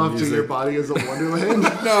heads actual off music. to your body as a wonderland.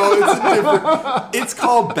 No, it's a different. It's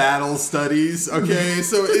called Battle Studies. Okay,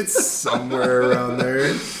 so it's somewhere around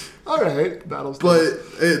there. All right, Battle But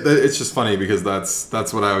Studies. it's just funny because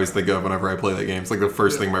that's what I always think of whenever I play that game. It's like the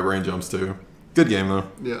first thing my brain jumps to. Good game though.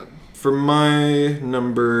 Yeah. For my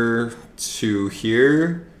number 2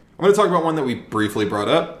 here, I'm going to talk about one that we briefly brought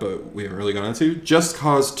up, but we haven't really gone into. Just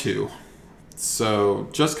Cause 2. So,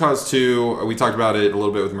 Just Cause 2, we talked about it a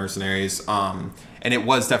little bit with Mercenaries, and it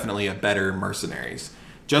was definitely a better Mercenaries.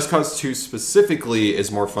 Just Cause 2 specifically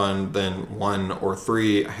is more fun than 1 or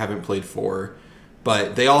 3. I haven't played 4,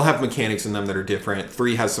 but they all have mechanics in them that are different.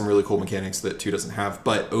 3 has some really cool mechanics that 2 doesn't have,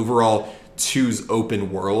 but overall, 2's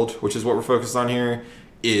open world, which is what we're focused on here,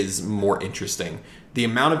 is more interesting. The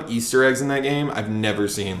amount of Easter eggs in that game, I've never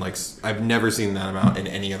seen that amount in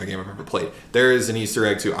any other game I've ever played. There is an Easter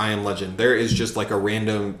egg to I Am Legend. There is just like a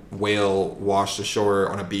random whale washed ashore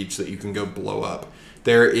on a beach that you can go blow up.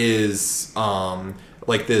 There is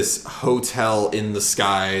like this hotel in the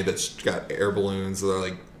sky that's got air balloons that are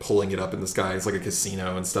like pulling it up in the sky. It's like a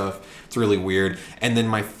casino and stuff. It's really weird. And then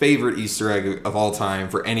my favorite Easter egg of all time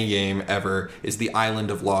for any game ever is the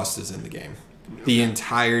Island of Lost is in the game. The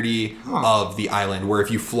entirety of the island, where if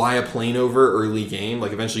you fly a plane over early game,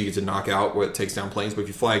 like eventually you get to knock out what takes down planes, but if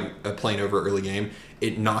you fly a plane over early game,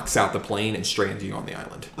 it knocks out the plane and strands you on the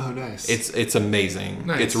island. Oh, nice. It's amazing.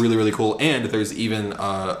 Nice. It's really, really cool. And there's even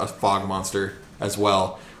a fog monster as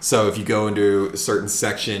well. So if you go into a certain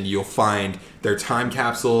section, you'll find their time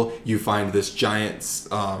capsule. You find this giant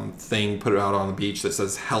thing put out on the beach that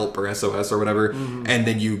says help or SOS or whatever. Mm-hmm. And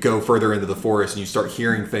then you go further into the forest and you start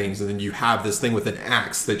hearing things. And then you have this thing with an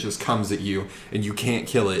axe that just comes at you and you can't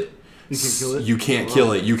kill it. You can't kill it? You can't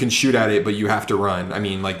kill it. You can shoot at it, but you have to run. I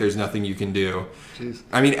mean, like, there's nothing you can do. Jeez.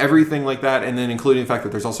 I mean, everything like that, and then including the fact that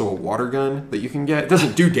there's also a water gun that you can get. It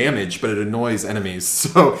doesn't do damage, but it annoys enemies.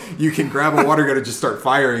 So you can grab a water gun and just start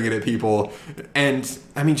firing it at people. And,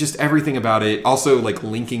 I mean, just everything about it. Also, like,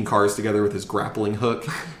 linking cars together with his grappling hook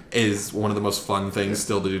is one of the most fun things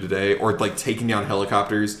still to do today. Or, like, taking down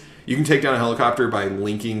helicopters. You can take down a helicopter by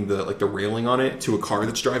linking the railing on it to a car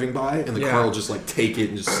that's driving by, and the car will just like take it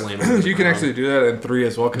and just slam it. You can actually do that in 3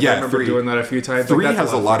 as well. Because I remember doing that a few times. 3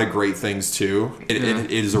 has a lot of great things too. It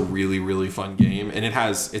is a really, really fun game, and it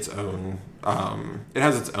has its own.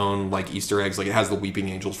 Like Easter eggs. Like it has the weeping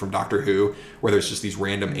angels from Doctor Who, where there's just these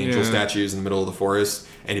random angel statues in the middle of the forest,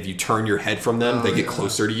 and if you turn your head from them, they get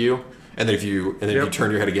closer to you. And then if you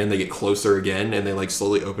turn your head again, they get closer again, and they like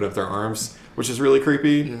slowly open up their arms, which is really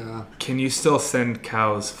creepy. Yeah. Can you still send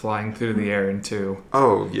cows flying through the air in 2?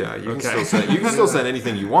 Oh yeah, you can still send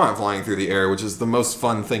anything you want flying through the air, which is the most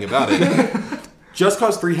fun thing about it. Just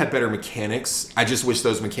Cause 3 had better mechanics. I just wish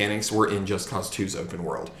those mechanics were in Just Cause 2's open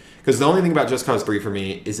world. Because the only thing about Just Cause 3 for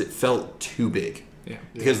me is it felt too big. Yeah.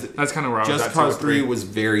 Because that's kind of where I was Just at Cause 3 3 was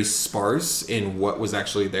very sparse in what was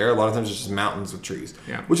actually there. A lot of times it's just mountains with trees.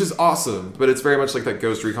 Yeah. Which is awesome, but it's very much like that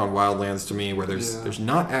Ghost Recon Wildlands to me, where there's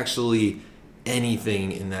not actually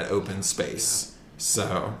anything in that open space.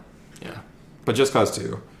 So, yeah. But Just Cause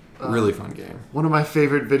 2, really fun game. One of my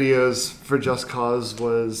favorite videos for Just Cause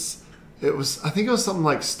was I think it was something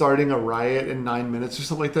like starting a riot in 9 minutes or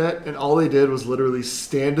something like that. And all they did was literally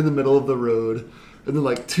stand in the middle of the road. And then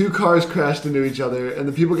like 2 cars crashed into each other. And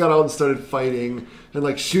the people got out and started fighting and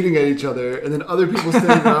like shooting at each other. And then other people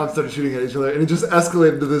standing around started shooting at each other. And it just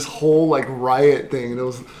escalated to this whole like riot thing. And it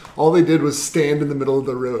was all they did was stand in the middle of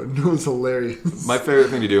the road. And it was hilarious. My favorite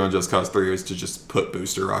thing to do on Just Cause 3 was to just put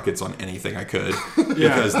booster rockets on anything I could.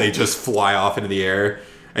 Because they just fly off into the air.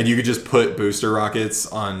 And you could just put booster rockets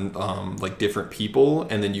on like different people,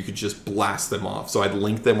 and then you could just blast them off. So I'd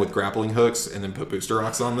link them with grappling hooks, and then put booster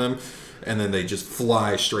rocks on them, and then they just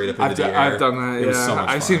fly straight up into the air. I've done that. It was so much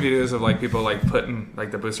I've fun. seen videos of like people like putting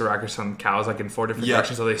like the booster rockets on cows like in 4 different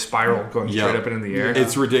directions, so they spiral going straight up into the air.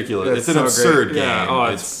 It's ridiculous. It's an so absurd great. game. Yeah. Oh,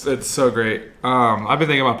 it's so great. I've been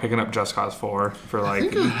thinking about picking up Just Cause 4 for like. I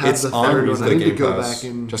think I had It's the on third one. the I need to Game go Pass. back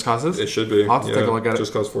and... Just Causes? It should be. I'll have to take a look at it.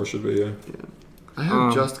 Just Cause 4 should be, yeah. I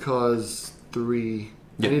have Just Cause 3.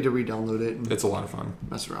 Yeah. I need to re-download it and It's a lot of fun.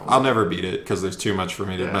 mess around with I'll it. never beat it because there's too much for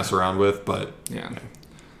me to mess around with, but Yeah.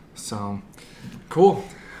 So, cool.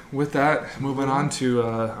 With that, moving on to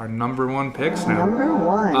our number 1 picks now. Number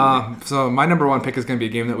 1. So my number 1 pick is going to be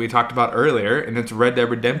a game that we talked about earlier, and it's Red Dead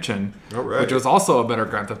Redemption, All right. which was also a better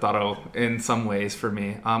Grand Theft Auto in some ways for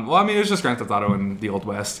me. Well, I mean, it was just Grand Theft Auto in the Old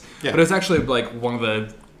West, Yeah. but it's actually like one of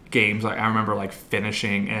the games like I remember like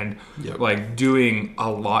finishing and Yep. like doing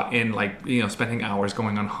a lot in like spending hours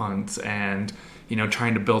going on hunts and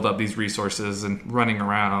trying to build up these resources and running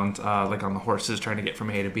around like on the horses trying to get from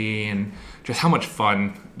A to B, and just how much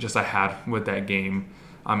fun just I had with that game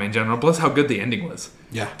in general, plus how good the ending was.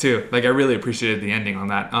 Yeah. Too. Like I really appreciated the ending on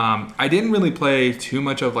that. I didn't really play too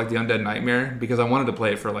much of like the Undead Nightmare because I wanted to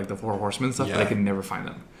play it for like the 4 Horsemen stuff, but I Yeah. could never find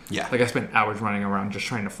them. Yeah. Like I spent hours running around just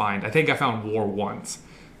trying to find. I think I found War once,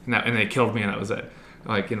 and they killed me, and that was it.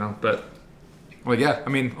 But yeah. I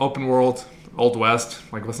mean, open world, Old West.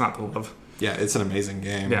 Like what's not to love? yeah, it's an amazing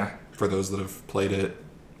game. Yeah. For those that have played it.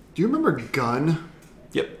 Do you remember Gun?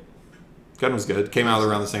 Yep. Gun was good. Came out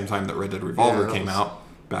around the same time that Red Dead Revolver Yeah, came out.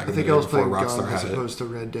 Back I in think the I day was before playing Rockstar Gun as had it. opposed to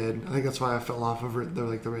Red Dead. I think that's why I fell off of it. They're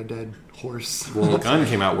like the Red Dead horse. Well, Gun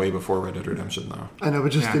came out way before Red Dead Redemption, though. I know,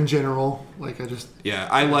 but just Yeah. in general, like I just... Yeah,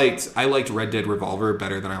 I liked Red Dead Revolver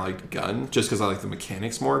better than I liked Gun, just because I liked the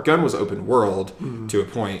mechanics more. Gun was open world to a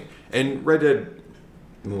point, and Red Dead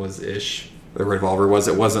was ish. The Revolver was.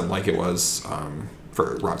 It wasn't like it was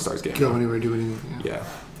for Rockstar's game. Go anywhere, do anything. Yeah,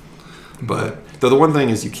 but though the one thing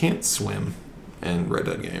is you can't swim in Red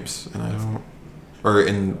Dead games, and I don't. Or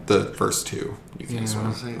in the first 2, you can't swim.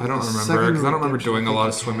 I don't remember because I don't remember doing a lot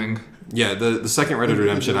of swimming. Yeah, the second Red Dead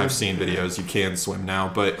Redemption, I've seen videos. You can swim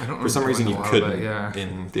now, but I don't for some remember reason doing you a lot of couldn't it, yeah.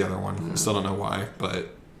 in the other one. I still don't know why, but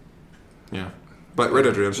yeah. But Red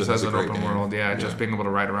Dead Redemption Just is as a an great open game. world, just being able to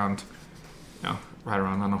ride around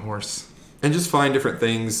on a horse. And just find different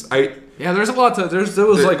things. Yeah, there's a lot to. There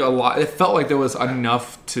was like a lot. It felt like there was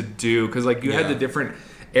enough to do because like you had the different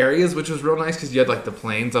areas, which was real nice because you had like the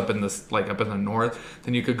plains up in the north.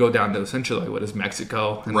 Then you could go down to essentially like what is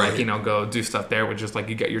Mexico and Right. like go do stuff there, which is like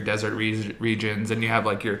you get your desert regions and you have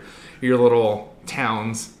like your little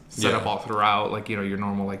towns set up all throughout, like your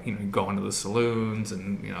normal you go into the saloons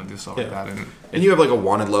and do stuff like that. And you have like a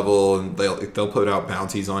wanted level, and they'll put out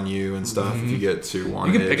bounties on you and stuff if you get too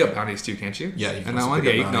wanted. You can pick up bounties too, can't you? Yeah, you can And that also one, pick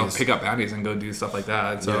up you can bounties. pick up bounties and go do stuff like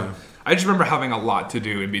that. So Yeah. I just remember having a lot to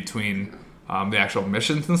do in between the actual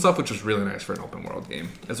missions and stuff, which was really nice for an open world game,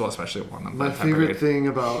 as well, especially one of My that time favorite period. thing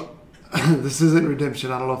about... this isn't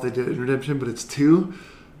Redemption. I don't know if they did it in Redemption, but it's 2.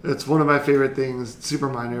 It's one of my favorite things. It's super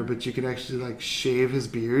minor, but you can actually like shave his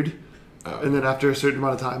beard. And then after a certain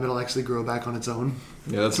amount of time, it'll actually grow back on its own.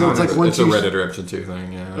 Yeah, that's So it's like once a you- Red Dead Redemption 2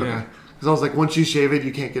 thing. Yeah. Yeah, Because I was like, once you shave it,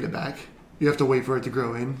 you can't get it back. You have to wait for it to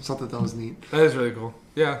grow in. So I thought that was neat. that is really cool.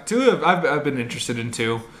 Yeah, 2 I've been interested in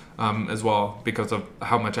 2 as well because of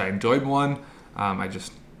how much I enjoyed 1. I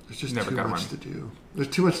just There's just never too got much around. to do. There's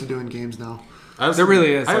too much to do in games now. There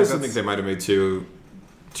really is. I Like, also that's- think they might have made too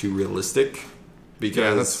realistic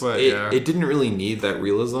because that's what- it didn't really need that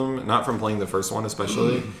realism. Not from playing the first one,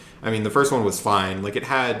 especially. I mean, the first one was fine. Like it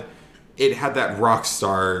had that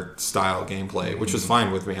Rockstar style gameplay, which was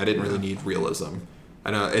fine with me. I didn't really need realism.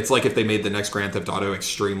 I know it's like if they made the next Grand Theft Auto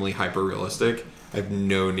extremely hyper realistic. I have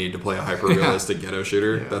no need to play a hyper realistic ghetto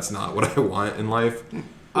shooter. That's not what I want in life. Well,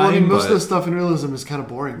 I mean, most of but- the stuff in realism is kind of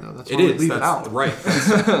boring, though. That's why It we is. leave That's it out. right.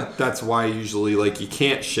 That's why usually like you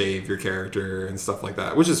can't shave your character and stuff like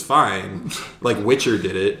that, which is fine. Like Witcher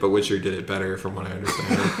did it, but Witcher did it better from what I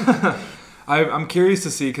understand. I'm curious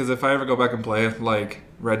to see because if I ever go back and play like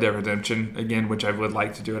Red Dead Redemption again, which I would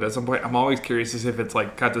like to do it at some point. I'm always curious as if it's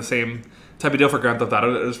like got the same type of deal for Grand Theft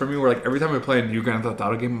Auto that it is for me, where like every time I play a new Grand Theft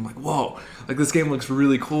Auto game, I'm like, whoa, like this game looks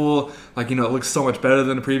really cool. Like, it looks so much better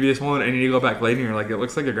than the previous one. And you go back later and you're like, it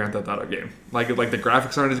looks like a Grand Theft Auto game. Like the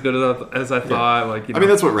graphics aren't as good as I thought. Like, I mean,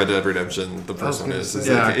 that's what Red Dead Redemption, the first one is.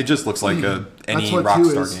 Yeah. It just looks like any That's what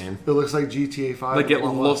Rockstar game. It looks like GTA 5. Like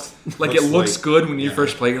it looks good when you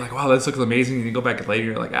first play. You're like, wow, this looks amazing. And you go back later,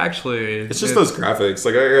 you're like, actually, it's just those graphics.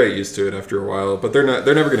 Like, I got used to it after a while, but they're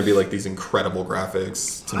never going to be like these incredible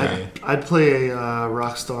graphics to me. I'd play a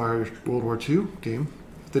Rockstar World War II game.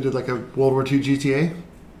 If they did like a World War II GTA,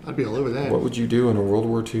 I'd be all over that. What would you do in a World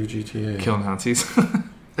War II GTA? Kill Nazis.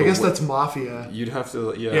 I guess that's Mafia. You'd have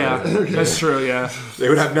to, Yeah, that's true. Yeah, they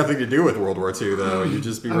would have nothing to do with World War II though. You'd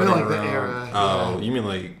just be running like around. the era. Oh, Yeah. You mean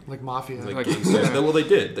like Mafia. Like- gangsters? Well, they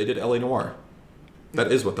did LA Noire. That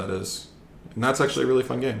is what that is, and that's actually a really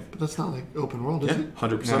fun game. But that's not like open world, is Yeah, it?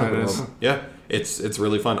 100% Yeah, open it is. world. Yeah, it's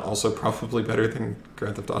really fun. Also, probably better than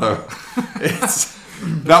Grand Theft Auto.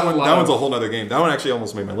 That one's a whole other game. That one actually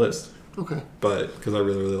almost made my list, Okay. but because I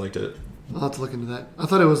really liked it. I'll have to look into that. I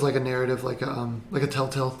thought it was like a narrative, like a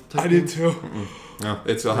Telltale type game. too. No,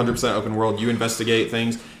 it's 100% open world. You investigate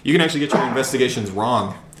things. You can actually get your investigations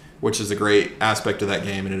wrong, which is a great aspect of that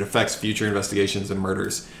game, and it affects future investigations and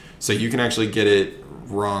murders. So you can actually get it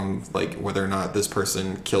wrong, like whether or not this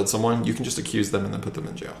person killed someone. You can just accuse them and then put them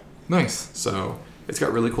in jail. Nice. So it's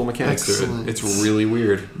got really cool mechanics to Excellent. it. It's really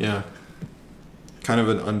weird. Yeah. Kind of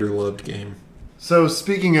an underloved game. So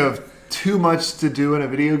speaking of too much to do in a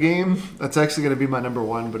video game, that's actually going to be my number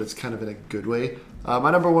one, but it's kind of in a good way.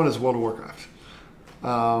 My number one is World of Warcraft.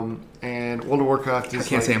 And World of Warcraft is I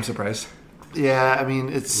can't say I'm surprised. Yeah, I mean,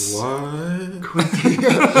 it's... What?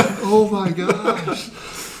 Oh my gosh.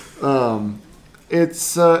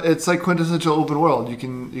 It's like quintessential open world. You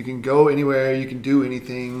can go anywhere, you can do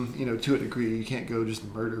anything, to a degree. You can't go just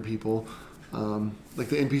murder people. Like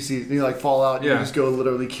the NPCs, like Fallout, you can just go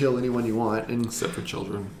literally kill anyone you want. Except for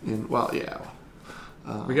children. Yeah.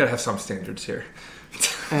 We gotta have some standards here.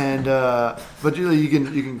 And but you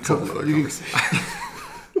can cook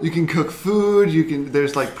you can cook food.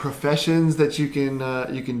 There's like professions that you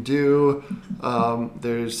can do.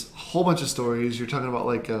 There's a whole bunch of stories. You're talking about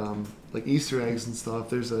like Easter eggs and stuff.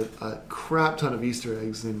 There's a crap ton of Easter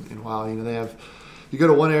eggs in WoW. They have. You go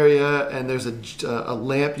to one area and there's a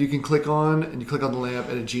lamp you can click on, and you click on the lamp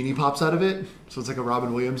and a genie pops out of it. So it's like a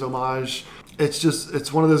Robin Williams homage.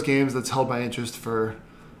 It's one of those games that's held my interest for,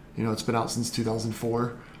 it's been out since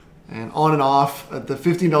 2004, and on and off. The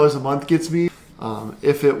 $15 a month gets me.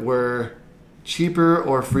 If it were cheaper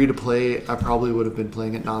or free to play, I probably would have been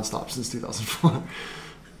playing it nonstop since 2004.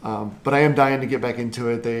 But I am dying to get back into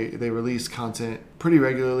it. They release content pretty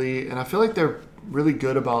regularly, and I feel like they're really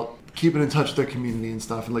good about keeping in touch with their community and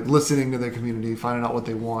stuff, and like listening to their community, finding out what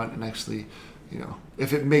they want, and actually,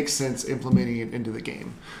 if it makes sense, implementing it into the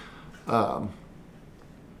game. I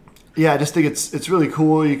just think it's really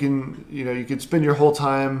cool. You can spend your whole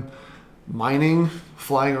time mining,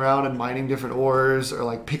 flying around and mining different ores, or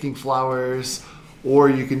like picking flowers, or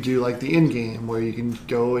you can do like the end game where you can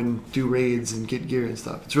go and do raids and get gear and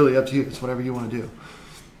stuff. It's really up to you. It's whatever you want to do.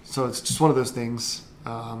 So it's just one of those things.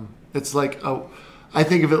 It's like I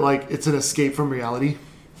think of it like it's an escape from reality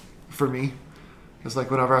for me. It's like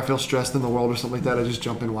whenever I feel stressed in the world or something like that, I just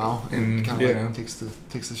jump in WoW and kind of like takes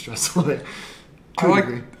the stress away. I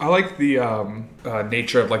like the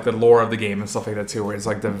nature of like the lore of the game and stuff like that too, where it's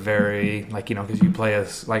like the very because you play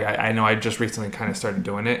as like I know I just recently kind of started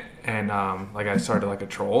doing it, and like I started like a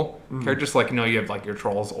troll character, just like you have like your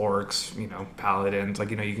trolls, orcs, paladins,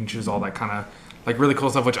 like you can choose all that kind of like really cool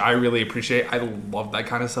stuff, which I really appreciate. I love that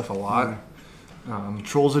kind of stuff a lot.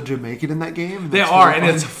 Trolls are Jamaican in that game. They are, and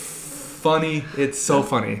it's funny. It's so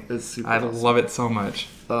funny. It's super I awesome. love it so much.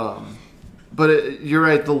 But you're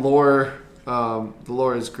right. The lore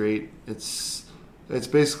is great. It's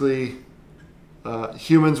basically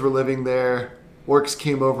humans were living there. Orcs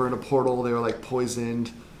came over in a portal. They were like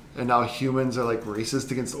poisoned, and now humans are like racist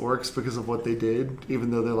against orcs because of what they did, even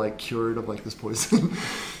though they're like cured of like this poison.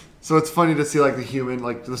 So it's funny to see like the human,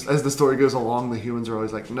 like as the story goes along, the humans are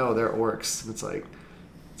always like, no, they're orcs. And it's like,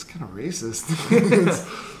 it's kind of racist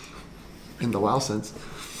in the WoW sense.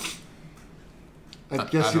 I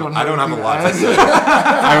guess you don't have. I don't have a anything lot to to say.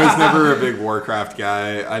 I was never a big Warcraft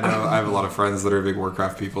guy. I know I have a lot of friends that are big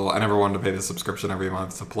Warcraft people. I never wanted to pay the subscription every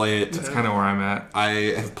month to play it. That's kind of where I'm at.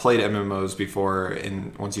 I have played MMOs before,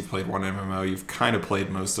 and once you've played one MMO, you've kind of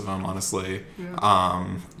played most of them, honestly. Yeah.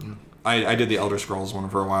 I did the Elder Scrolls one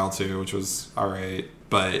for a while too, which was alright,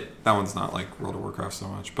 but that one's not like World of Warcraft so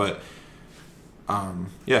much. But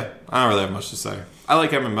Yeah, I don't really have much to say. I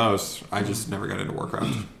like MMOs. I just never got into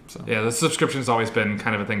Warcraft. So. Yeah, the subscription's always been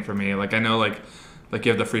kind of a thing for me. Like I know, like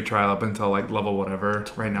you have the free trial up until like level whatever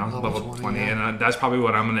right now, level 20, yeah. And that's probably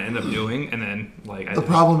what I'm going to end up doing. And then like the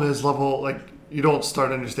problem is level like you don't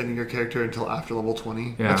start understanding your character until after level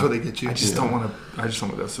 20. Yeah. That's where they get you. I just don't want to. I just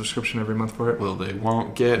want a subscription every month for it. Well, they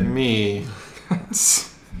won't get me.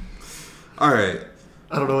 All right.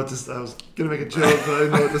 I don't know what to. I was gonna make a joke, but I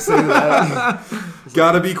didn't know what to say to that.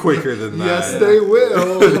 Gotta be quicker than that. Yes, they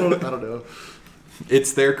will. I don't know.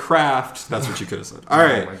 It's their craft. That's what you could have said. All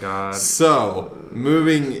right. Oh my god. So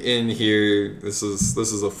moving in here, this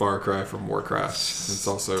is a Far Cry from Warcraft. It's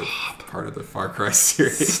also part of the Far Cry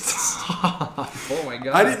series. Stop. Oh my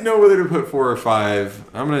god. I didn't know whether to put 4 or 5.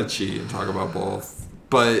 I'm gonna cheat and talk about both,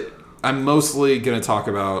 but I'm mostly gonna talk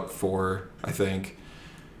about 4. I think.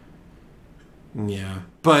 Yeah,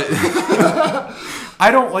 but I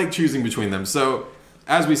don't like choosing between them. So,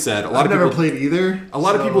 as we said, I've never played either. A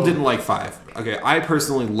lot of people didn't like 5. Okay, I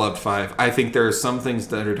personally loved 5. I think there are some things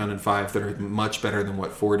that are done in 5 that are much better than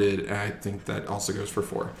what 4 did, and I think that also goes for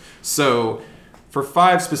 4. So, for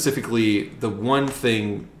 5 specifically, the one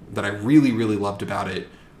thing that I really, really loved about it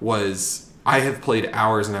was I have played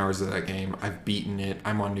hours and hours of that game. I've beaten it.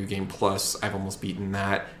 I'm on New Game Plus. I've almost beaten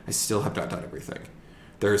that. I still have not done everything.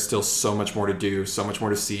 There is still so much more to do, so much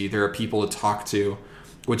more to see. There are people to talk to,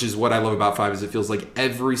 which is what I love about 5 is it feels like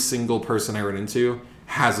every single person I run into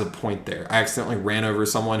has a point there. I accidentally ran over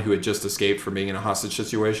someone who had just escaped from being in a hostage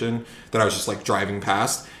situation that I was just like driving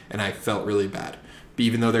past, and I felt really bad. But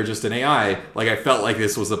even though they're just an AI, like I felt like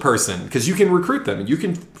this was a person because you can recruit them and you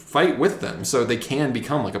can fight with them, so they can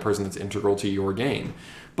become like a person that's integral to your game.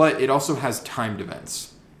 But it also has timed events.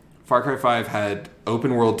 Far Cry 5 had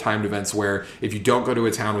open world timed events where if you don't go to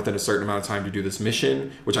a town within a certain amount of time to do this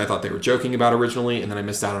mission, which I thought they were joking about originally, and then I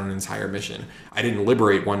missed out on an entire mission. I didn't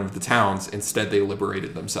liberate one of the towns. Instead, they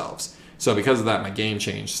liberated themselves. So because of that, my game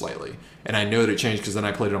changed slightly. And I know that it changed because then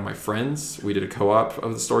I played it on my friends. We did a co-op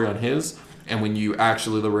of the story on his. And when you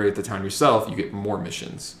actually liberate the town yourself, you get more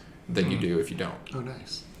missions than you do if you don't. Oh,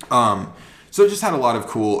 nice. So it just had a lot of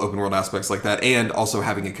cool open world aspects like that, and also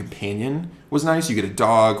having a companion was nice. You get a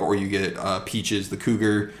dog, or you get Peaches the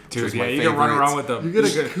cougar. Dude, yeah, you can run around with them. You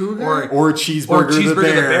get a cougar, or Cheeseburger, the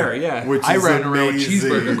bear. Yeah, which I is ran around with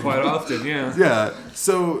amazing. Cheeseburger quite often. Yeah, yeah.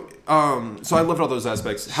 So I loved all those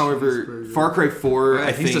aspects. However, Far Cry 4,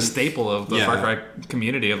 I think he's a staple of the Far Cry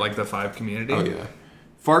community, of like the 5 community. Oh yeah,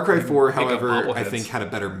 Far Cry 4, however, I think had a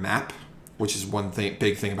better map. Which is one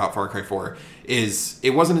big thing about Far Cry 4, is it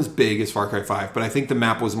wasn't as big as Far Cry 5, but I think the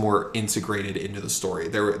map was more integrated into the story.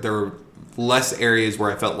 There were less areas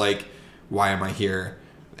where I felt like, why am I here?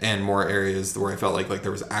 And more areas where I felt like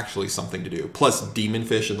there was actually something to do. Plus, demon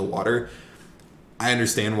fish in the water. I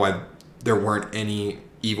understand why there weren't any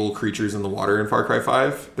evil creatures in the water in Far Cry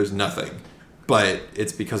 5. There's nothing. But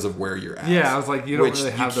it's because of where you're at. Yeah, I was like, you don't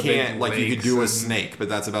really have the big like you could do a snake, but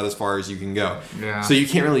that's about as far as you can go. Yeah. So you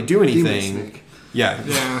can't really do anything. Snake.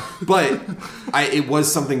 Yeah. But it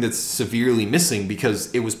was something that's severely missing because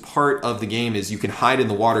it was part of the game is you can hide in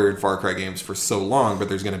the water in Far Cry games for so long, but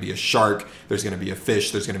there's going to be a shark, there's going to be a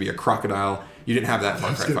fish, there's going to be a crocodile. You didn't have that in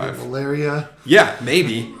Far Cry 5. Malaria. Yeah,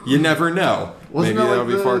 maybe. You never know. Wasn't maybe that that'll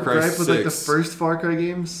like be Far Cry 6. With like the first Far Cry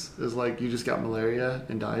games is like you just got malaria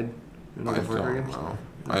and died. I don't know.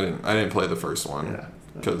 I didn't play the first one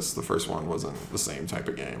because the first one wasn't the same type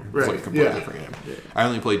of game. It was like a completely different game. Yeah. I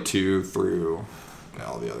only played 2 through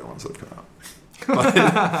all the other ones that have come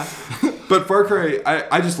out. But Far Cry,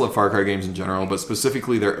 I just love Far Cry games in general, but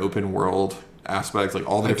specifically their open world aspects, like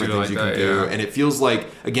all the different things you can do. And it feels like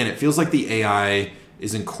the AI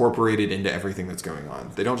is incorporated into everything that's going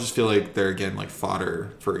on. They don't just feel like they're, again, like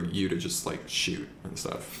fodder for you to just like shoot and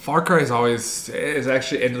stuff. Far Cry is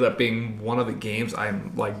actually ended up being one of the games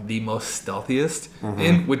I'm like the most stealthiest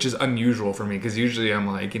in, which is unusual for me because usually I'm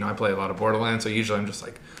like, I play a lot of Borderlands, so usually I'm just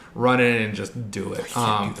like running and just do it.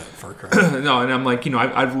 I can't do that Far Cry. No, and I'm like,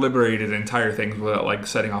 I've liberated entire things without like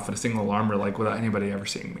setting off in a single alarm or like without anybody ever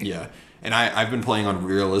seeing me. Yeah. And I've been playing on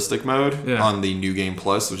realistic mode on the New Game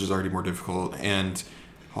Plus, which is already more difficult. And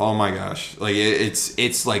oh my gosh, like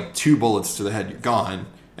it's like 2 bullets to the head, you're gone,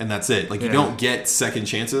 and that's it. Like you don't get second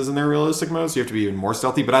chances in their realistic mode, so you have to be even more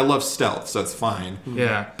stealthy. But I love stealth, so it's fine.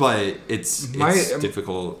 Yeah, but it's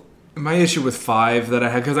difficult. My issue with 5 that I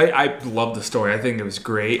had, because I love the story, I think it was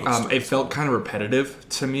great. It felt kind of repetitive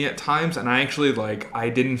to me at times, and I actually I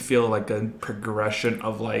didn't feel like a progression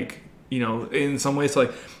of in some ways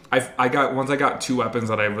once I got 2 weapons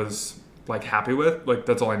that I was like happy with, like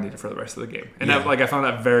that's all I needed for the rest of the game. And Yeah. that, like I found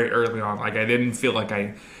that very early on. Like I didn't feel like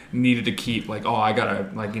I needed to keep like, oh, I gotta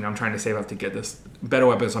like, I'm trying to save up to get this better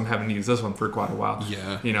weapon, so I'm having to use this one for quite a while.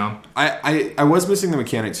 Yeah. I was missing the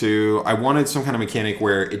mechanic too. I wanted some kind of mechanic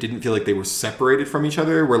where it didn't feel like they were separated from each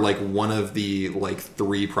other, where like one of the like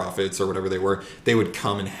 3 prophets or whatever they were, they would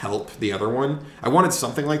come and help the other one. I wanted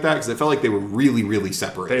something like that because it felt like they were really, really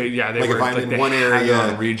separated. They like were, if I'm like, in they one had area,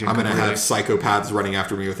 their own region I'm going to have completely. psychopaths running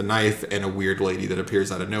after me with a knife and a weird lady that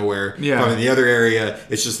appears out of nowhere. Yeah. If I'm in the other area,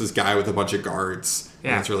 it's just this guy with a bunch of guards. Yeah,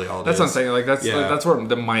 And that's really all it that's is. what I'm saying. Like that's Yeah. that's where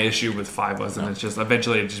my issue with 5 was, and it's just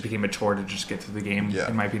eventually it just became a chore to just get through the game,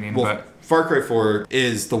 in my opinion. Well, But Far Cry 4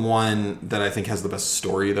 is the one that I think has the best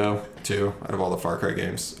story, though, too, out of all the Far Cry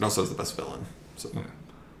games. It also has the best villain. So.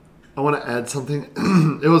 I want to add something.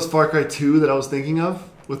 It was Far Cry 2 that I was thinking of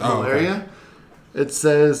with malaria. Okay. It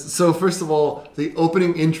says, so first of all, the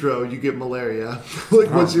opening intro, you get malaria. Like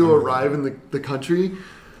once you arrive in the country,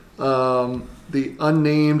 the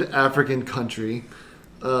unnamed African country.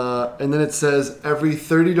 And then it says every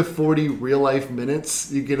 30 to 40 real life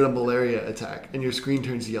minutes, you get a malaria attack and your screen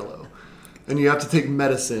turns yellow. And you have to take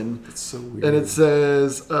medicine. It's so weird. And it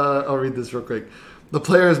says, I'll read this real quick. The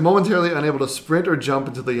player is momentarily unable to sprint or jump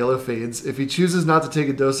until the yellow fades. If he chooses not to take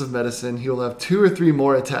a dose of medicine, he will have 2 or 3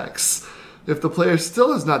 more attacks. If the player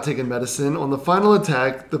still has not taken medicine, on the final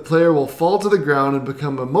attack, the player will fall to the ground and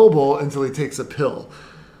become immobile until he takes a pill.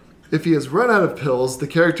 If he has run out of pills, the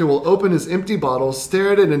character will open his empty bottle,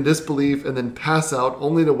 stare at it in disbelief, and then pass out,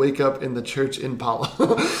 only to wake up in the church in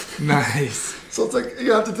Palo. nice. So it's like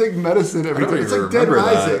you have to take medicine every I don't time. It's even like Dead remember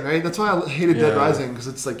Rising, that. right? That's why I hated Dead Yeah. Rising, because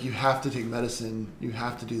it's like you have to take medicine. You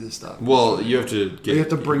have to do this stuff. Well, you have to get. You have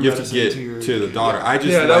to bring you have to medicine get to your- to the daughter. I just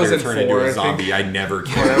Yeah, that let was her in turn 4, into I a think. zombie. I never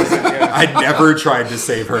cared. I never tried to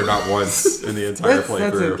save her not once in the entire That's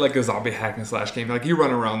playthrough. like a zombie hack and slash game. Like you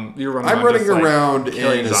run around. I'm running just, like, around in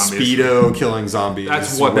killing a zombies. Speedo killing zombies.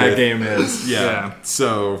 That's what that with- game is. Yeah.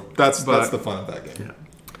 So that's But- the fun of that game.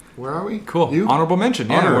 Where are we? Cool. You? Honorable mention.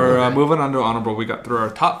 Yeah, Honorable, we're okay. moving on to honorable. We got through our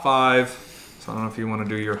top 5. So I don't know if you want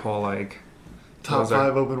to do your whole like. Top was our-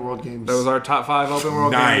 5 open world games. That was our top 5 open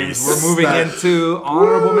world Nice. games. We're moving That- into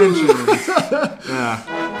honorable mentions.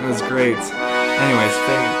 Yeah, it was great. Anyways,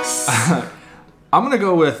 Thanks. I'm gonna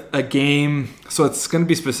go with a game. So it's gonna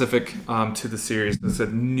be specific to the series. It's a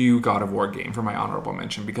new God of War game for my honorable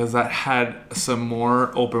mention because that had some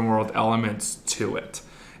more open world elements to it.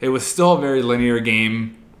 It was still a very linear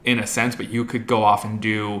game in a sense, but you could go off and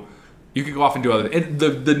do other.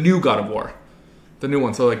 The new God of War, the new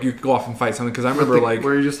one. So like you could go off and fight something because I remember like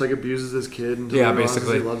where he just like abuses his kid until yeah, he realizes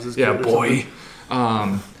basically. he loves his Yeah, kid or boy.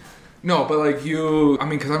 something. No, but like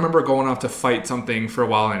because I remember going off to fight something for a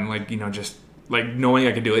while and like, just like knowing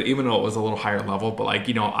I could do it, even though it was a little higher level, but like,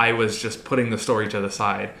 I was just putting the story to the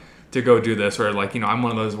side to go do this, or like, I'm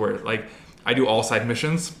one of those where like I do all side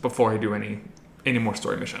missions before I do any more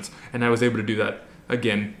story missions. And I was able to do that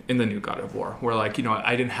again in the new God of War, where like,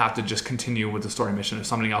 I didn't have to just continue with the story mission. If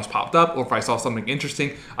something else popped up or if I saw something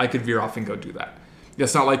interesting, I could veer off and go do that.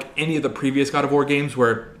 It's not like any of the previous God of War games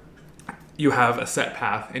where you have a set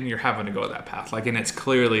path and you're having to go that path. Like, and it's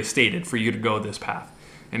clearly stated for you to go this path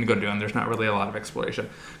and go do it. And there's not really a lot of exploration.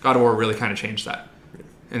 God of War really kind of changed that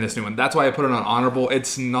in this new one. That's why I put it on honorable.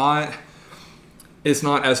 It's not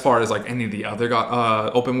as far as like any of the other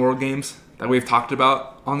open world games that we've talked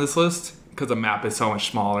about on this list, because the map is so much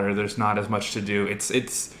smaller. There's not as much to do.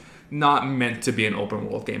 It's not meant to be an open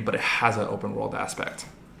world game, but it has an open world aspect.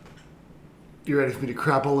 You ready for me to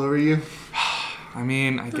crap all over you? I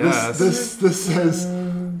mean, I guess. This says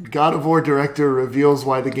God of War director reveals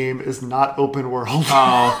why the game is not open world.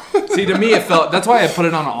 Oh, see, to me it felt. That's why I put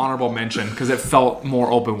it on an honorable mention, because it felt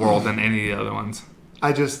more open world than any of the other ones.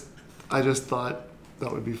 I just thought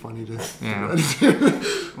that would be funny to. Yeah.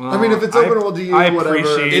 I mean, if it's open world to you, I whatever.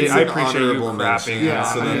 appreciate- It's I an appreciate you honorable crapping. mention, Yeah,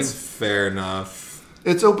 so I mean- that's fair enough.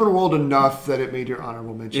 It's open world enough that it made your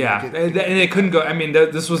honorable mention. Yeah, Like and it couldn't go. I mean,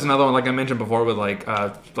 this was another one, like I mentioned before, with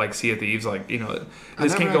like Sea of Thieves. Like,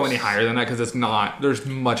 this can't go any higher than that because it's not. There's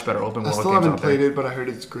much better open I world still games haven't out there. played it, but I heard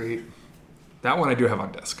it's great. That one I do have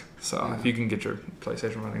on disc, so if you can get your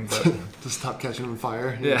PlayStation running, but To stop catching on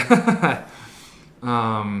fire. yeah.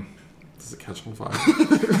 Does it catch on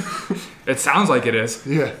fire? It sounds like it is.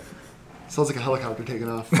 Yeah. Sounds like a helicopter taking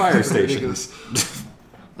off. Fire It's station. ridiculous.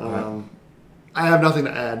 I have nothing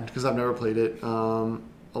to add because I've never played it.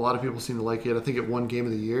 A lot of people seem to like it. I think it won Game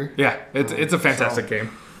of the Year. Yeah, it's a fantastic game.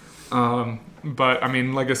 But I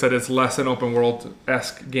mean, like I said, it's less an open world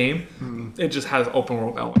esque game. It just has open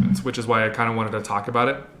world elements, which is why I kind of wanted to talk about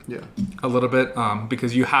it Yeah. a little bit,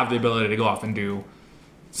 because you have the ability to go off and do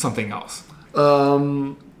something else.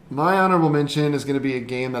 My honorable mention is going to be a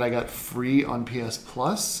game that I got free on PS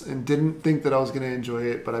Plus and didn't think that I was going to enjoy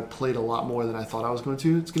it, but I played a lot more than I thought I was going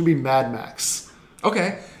to. It's going to be Mad Max.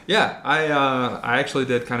 Okay. Yeah, I actually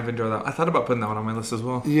did kind of enjoy that. I thought about putting that one on my list as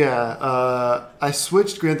well. Yeah, I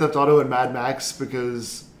switched Grand Theft Auto and Mad Max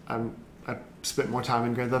because I spent more time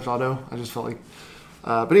in Grand Theft Auto. I just felt like...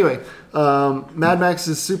 but anyway, Mad Max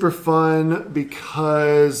is super fun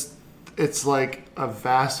because it's like a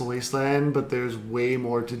vast wasteland, but there's way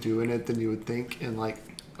more to do in it than you would think in like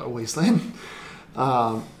a wasteland.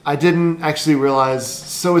 I didn't actually realize.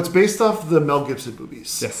 So it's based off the Mel Gibson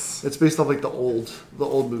movies. Yes, it's based off like the old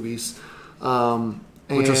movies,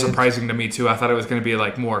 which was surprising to me too. I thought it was going to be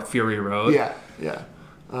like more Fury Road. Yeah.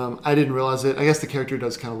 I didn't realize it. I guess the character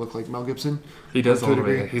does kind of look like Mel Gibson. He does a little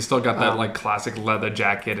bit. He's still got that like classic leather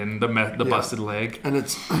jacket and the busted leg. And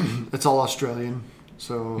it's all Australian.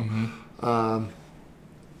 So,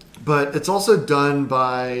 but it's also done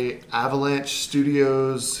by Avalanche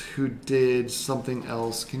Studios, who did something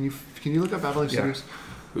else. Can you look up Avalanche Studios?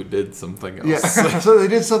 Who did something else? Yeah. So they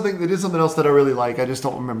did something else that I really like. I just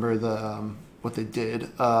don't remember what they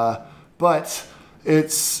did. But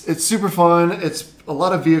it's super fun. It's a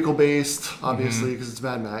lot of vehicle based, obviously, because it's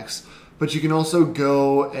Mad Max. But you can also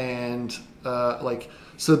go and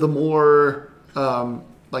so the more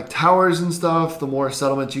like towers and stuff, the more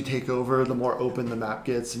settlements you take over, the more open the map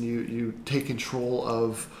gets, and you take control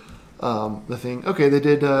of the thing. Okay, they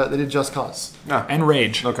did Just Cause and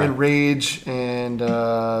Rage. Okay, and Rage, and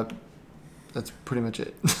that's pretty much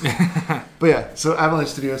it. But yeah, so Avalanche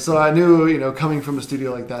Studios. So I knew, coming from a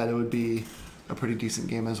studio like that, it would be a pretty decent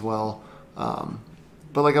game as well.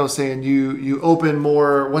 But like I was saying, you open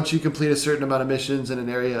more once you complete a certain amount of missions in an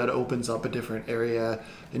area. It opens up a different area,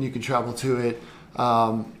 and you can travel to it.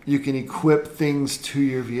 You can equip things to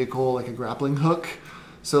your vehicle, like a grappling hook.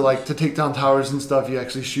 So like to take down towers and stuff, you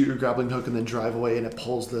actually shoot your grappling hook and then drive away, and it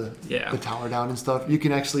pulls the tower down and stuff. You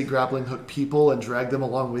can actually grappling hook people and drag them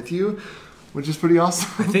along with you, which is pretty awesome.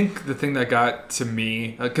 I think the thing that got to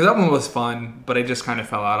me, because that one was fun, but I just kind of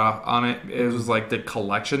fell out on it. It was like the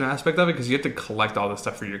collection aspect of it, because you have to collect all this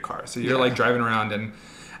stuff for your car. So you're like driving around, and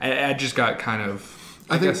I just got kind of...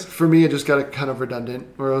 I think for me, it just got kind of redundant,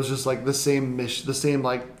 where it was just like the same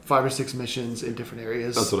like 5 or 6 missions in different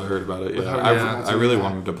areas. That's what I heard about it. Yeah, I really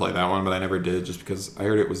wanted to play that one, but I never did, just because I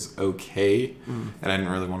heard it was okay, and I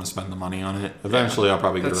didn't really want to spend the money on it. Eventually, I'll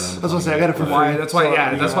probably get around to it. That's what I say. I got it for free. That's why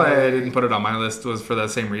I didn't put it on my list, was for that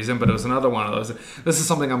same reason. But it was another one of those. This is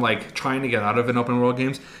something I'm like trying to get out of in open world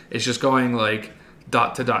games. It's just going like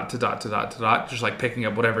dot to dot to dot to dot to dot, just like picking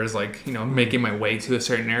up whatever is like, making my way to a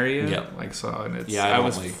certain area. Yeah. Like so, and it's I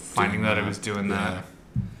was like finding that I was doing that.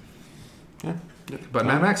 Yeah. But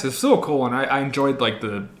Mad Max is still a cool one. I enjoyed like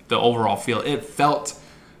the overall feel. It felt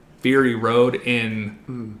Fury Road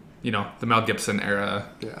in the Mel Gibson era.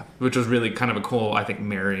 Yeah. Which was really kind of a cool, I think,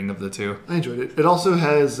 marrying of the two. I enjoyed it. It also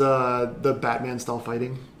has the Batman style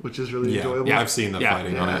fighting, which is really enjoyable. Yeah, I've seen the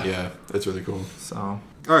fighting on it. Yeah, it's really cool. So.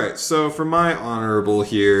 All right, so for my honorable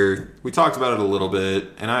here, we talked about it a little bit,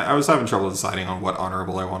 and I was having trouble deciding on what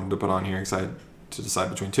honorable I wanted to put on here because I had to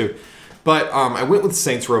decide between two. But I went with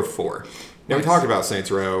Saints Row 4. Now, we talked about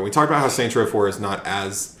Saints Row. We talked about how Saints Row 4 is not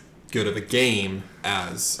as good of a game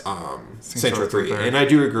as Saints Row 3, and I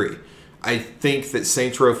do agree. I think that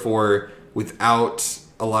Saints Row 4, without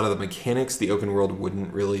a lot of the mechanics, the open world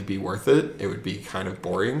wouldn't really be worth it. It would be kind of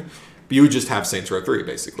boring. You would just have Saints Row 3,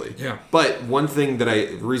 basically. Yeah. But one thing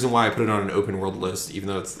reason why I put it on an open world list, even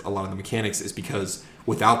though it's a lot of the mechanics, is because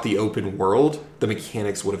without the open world, the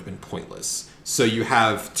mechanics would have been pointless. So you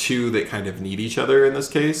have two that kind of need each other in this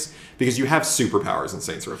case, because you have superpowers in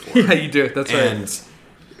Saints Row 4. Yeah, you do. That's right.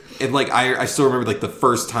 And like I still remember like the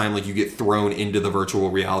first time like you get thrown into the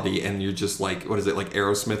virtual reality and you're just like, what is it, like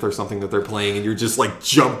Aerosmith or something that they're playing, and you're just like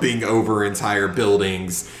jumping over entire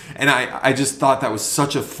buildings. And I just thought that was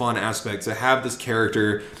such a fun aspect to have this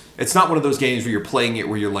character. It's not one of those games where you're playing it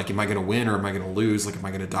where you're like, am I going to win or am I going to lose? Like, am I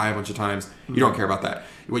going to die a bunch of times? You don't care about that.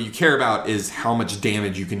 What you care about is how much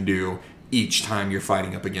damage you can do each time you're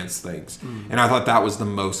fighting up against things. And I thought that was the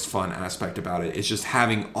most fun aspect about it. It's just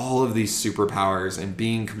having all of these superpowers and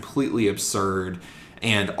being completely absurd,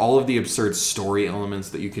 and all of the absurd story elements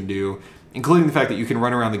that you can do, including the fact that you can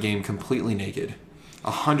run around the game completely naked.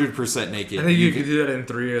 100% naked. I think you can do that in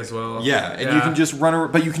 3 as well. Yeah, and you can just run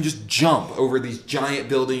around, but you can just jump over these giant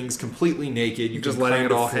buildings completely naked. You just can letting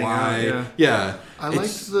it all fly. hang out. Yeah. I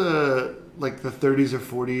liked the 30s or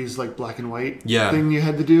 40s like black and white Yeah. thing you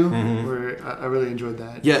had to do. Where I really enjoyed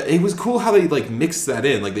that. Yeah, it was cool how they like mixed that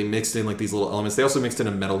in. Like they mixed in like these little elements. They also mixed in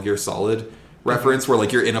a Metal Gear Solid reference where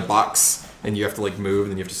like you're in a box and you have to like move,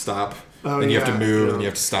 and then you have to stop. Oh, then you have yeah, to move, yeah. and you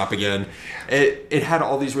have to stop again. It had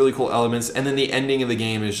all these really cool elements, and then the ending of the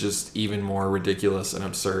game is just even more ridiculous and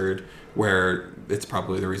absurd, where it's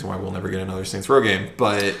probably the reason why we'll never get another Saints Row game.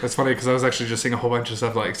 But That's funny because I was actually just seeing a whole bunch of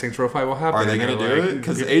stuff like Saints Row 5 will happen. are they going to do it?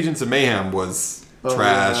 Because Agents of Mayhem was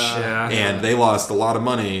trash, yeah. and they lost a lot of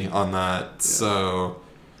money on that. So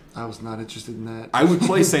I was not interested in that. I would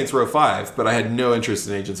play Saints Row 5, but I had no interest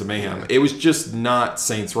in Agents of Mayhem. It was just not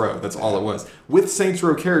Saints Row. That's all it was. With Saints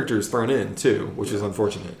Row characters thrown in, too, which is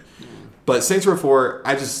unfortunate. But Saints Row 4,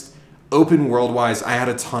 open world-wise, I had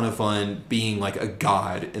a ton of fun being like a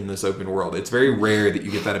god in this open world. It's very rare that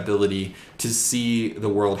you get that ability to see the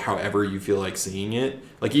world however you feel like seeing it.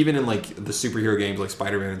 Like even in like the superhero games like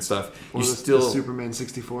Spider-Man and stuff, Or you the still Superman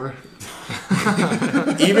 64.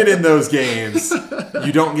 even in those games,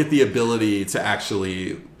 you don't get the ability to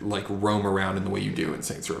actually like roam around in the way you do in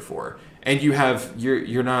Saints Row 4. And you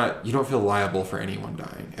don't feel liable for anyone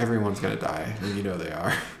dying. Everyone's gonna die, and you know they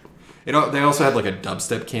are. They also had like a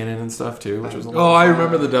dubstep cannon and stuff too, which was a lot Oh, of I fun.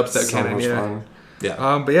 remember the dubstep So cannon. much Yeah. fun.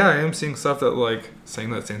 Yeah. But yeah, I am seeing stuff that like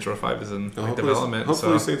saying that Saints Row 5 is in like, development.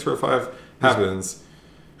 Hopefully, So Saints Row 5 happens.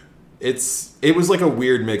 It was like a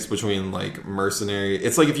weird mix between like Mercenary.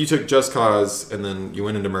 It's like if you took Just Cause and then you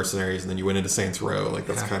went into Mercenaries and then you went into Saints Row. Like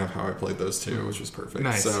that's kind of how I played those two, which was perfect.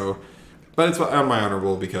 Nice. So, but it's on my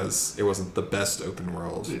honorable because it wasn't the best open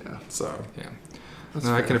world. Yeah. So yeah.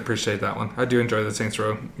 No, I can appreciate that one. I do enjoy the Saints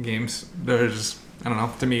Row games. They're just, I don't know.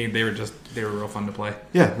 To me, they were real fun to play.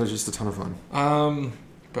 yeah, it was just a ton of fun.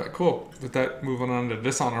 But cool. With that, moving on to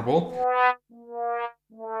dishonorable.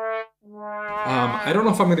 I don't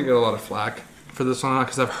know if I'm going to get a lot of flack for this one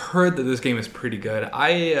because I've heard that this game is pretty good.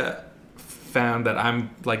 I found that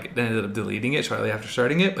I'm like ended up deleting it shortly after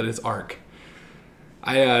starting it, but it's Ark.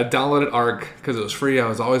 I downloaded Ark because it was free. I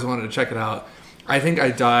was always wanted to check it out. I think I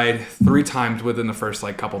died 3 times within the first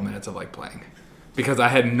like couple minutes of like playing because I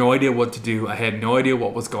had no idea what to do. I had no idea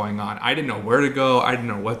what was going on. I didn't know where to go. I didn't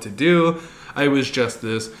know what to do. I was just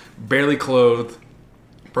this barely clothed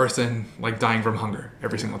person like dying from hunger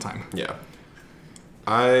every single time. Yeah.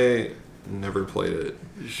 I never played it,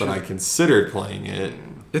 but I considered playing it.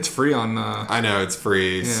 It's free on. I know it's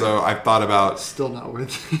free, so I've thought about. Still not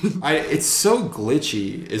worth it. It's so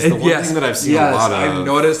glitchy. Is the one thing that I've seen a lot of. I've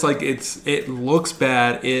noticed like it looks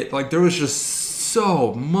bad. It like there was just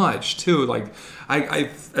so much too. Like I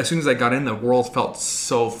as soon as I got in, the world felt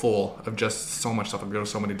so full of just so much stuff. Like, there were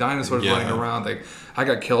so many dinosaurs running around. Like I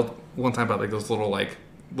got killed one time by like those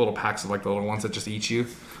little packs of like the little ones that just eat you.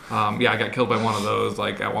 I got killed by one of those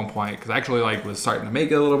like at one point because I actually like was starting to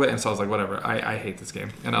make it a little bit, and so I was like, whatever, I hate this game,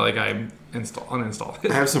 and I uninstalled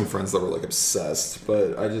it. I have some friends that were like obsessed, but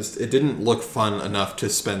it didn't look fun enough to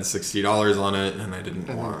spend $60 on it, and I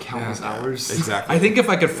didn't want Countless hours. Exactly. I think if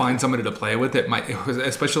I could find somebody to play with, it might,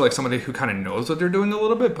 especially like somebody who kind of knows what they're doing a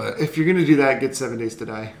little bit. But If you're gonna do that, get 7 Days to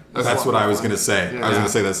Die. That's what I was gonna say. Yeah. I was gonna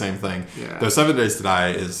say that same thing. Yeah. Though 7 Days to Die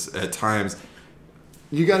is at times.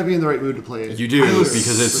 You got to be in the right mood to play it. You do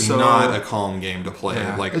because it's not a calm game to play.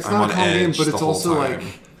 Yeah. Like It's I'm not on a calm edge game, but the it's whole also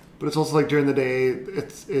time. like during the day,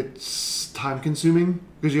 it's time consuming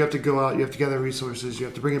because you have to go out, you have to gather resources, you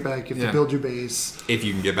have to bring it back, you have to build your base. If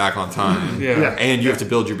you can get back on time, Yeah. and you have to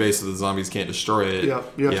build your base so the zombies can't destroy it.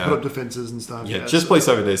 Yep, you have to put up defenses and stuff. Yeah, just play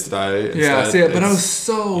 7 Days to Die. Instead. But I was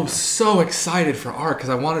so excited for Ark because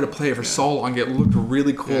I wanted to play it for so long. It looked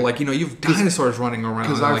really cool. Yeah. Like you've dinosaurs running around.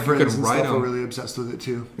 Because our like, friends you could and ride stuff were them. really obsessed with it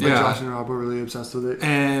too. Like Yeah. Josh and Rob were really obsessed with it.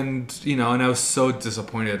 And and I was so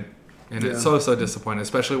disappointed. And it's so disappointed,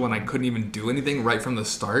 especially when I couldn't even do anything right from the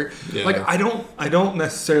start. Yeah. Like I don't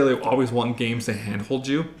necessarily always want games to handhold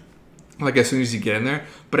you, like as soon as you get in there,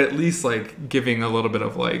 but at least like giving a little bit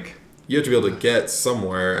of like. You have to be able to get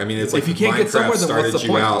somewhere. I mean, it's like If you can't get somewhere, Minecraft then what's started the you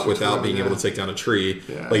point? out without being able to take down a tree.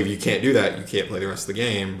 Yeah. Like if you can't do that, you can't play the rest of the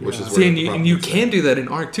game, which is where See, the problem and you is. can do that in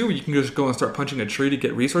Ark too. You can just go and start punching a tree to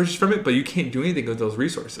get resources from it, but you can't do anything with those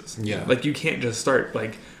resources. Yeah. Like you can't just start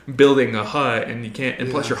like building a hut, and you can't.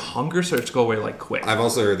 And plus, your hunger starts to go away like quick. I've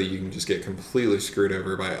also heard that you can just get completely screwed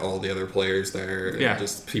over by all the other players there. And Yeah.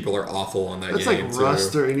 just people are awful on that It's game like too.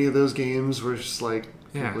 Rust or any of those games where it's just like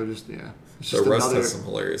people are just It's just So Rust another, has some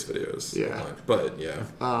hilarious videos. Yeah. But yeah.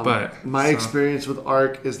 But my experience with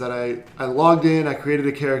Ark is that I logged in, I created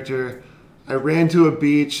a character, I ran to a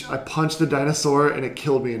beach, I punched a dinosaur, and it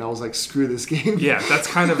killed me, and I was like, screw this game. yeah, that's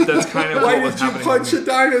kind of Why what was did you happening. punch with a me.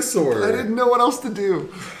 dinosaur? I didn't know what else to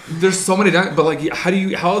do. There's so many, but like,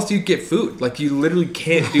 how else do you get food? Like, you literally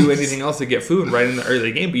can't do anything else to get food right in the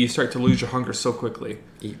early game, but you start to lose your hunger so quickly.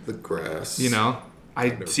 Eat the grass. You know. I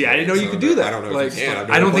didn't know you could do that. I don't know like, if you can.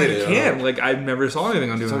 I don't think you can. Like, I never saw anything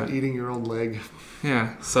on doing Start that. eating your own leg.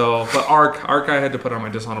 Yeah. So, but Ark I had to put on my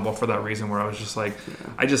dishonorable for that reason, where I was just like,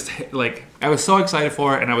 I was so excited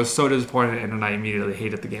for it, and I was so disappointed, and then I immediately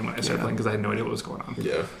hated the game when I started playing because I had no idea what was going on.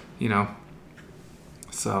 Yeah. You know.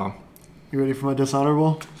 So. You ready for my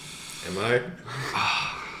dishonorable? Am I?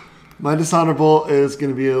 My dishonorable is going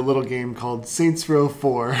to be a little game called Saints Row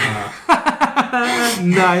 4.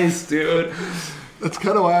 Nice, dude. That's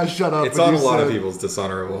kind of why I shut up. It's on a lot of people's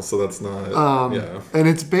dishonorable, so that's not. Yeah. And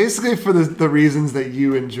it's basically for the reasons that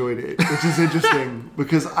you enjoyed it, which is interesting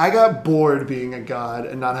because I got bored being a god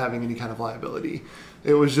and not having any kind of liability.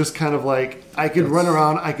 It was just kind of like I could run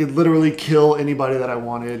around, I could literally kill anybody that I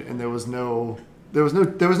wanted, and there was no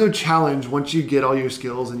challenge once you get all your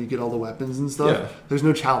skills and you get all the weapons and stuff. Yeah. There's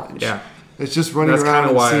no challenge. Yeah. It's just running around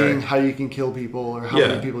and seeing how you can kill people or how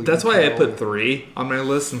many people you That's can why kill. I put 3 on my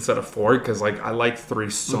list instead of 4, because like I liked 3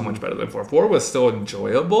 so much better than 4. 4 was still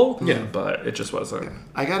enjoyable, but it just wasn't.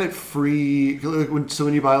 I got it free. So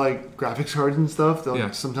when you buy like graphics cards and stuff,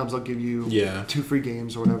 sometimes they'll give you 2 free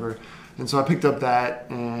games or whatever. And so I picked up that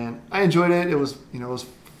and I enjoyed it. It was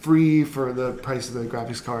free for the price of the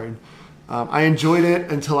graphics card. I enjoyed it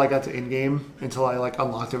until I got to end game, until I like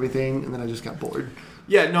unlocked everything, and then I just got bored.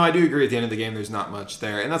 Yeah, no, I do agree. At the end of the game, there's not much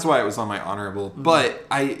there, and that's why it was on my honorable. Mm-hmm. But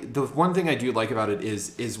the one thing I do like about it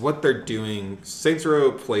is what they're doing. Saints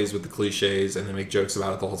Row plays with the cliches, and they make jokes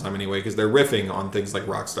about it the whole time anyway, because they're riffing on things like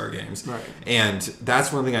Rockstar games. Right. And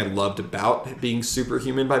that's one thing I loved about being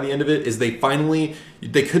superhuman by the end of it, is they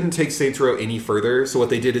couldn't take Saints Row any further, so what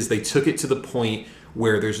they did is they took it to the point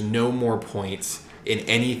where there's no more points in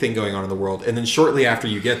anything going on in the world, and then shortly after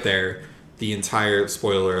you get there,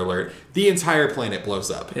 spoiler alert, the entire planet blows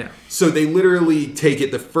up. Yeah. So they literally take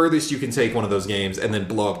it the furthest you can take one of those games and then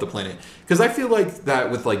blow up the planet. Because I feel like that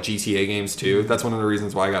with like GTA games too, that's one of the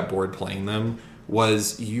reasons why I got bored playing them,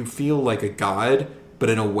 was you feel like a god, but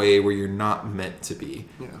in a way where you're not meant to be.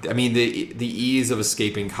 Yeah. I mean, the ease of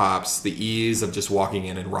escaping cops, the ease of just walking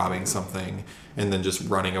in and robbing something and then just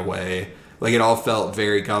running away, like it all felt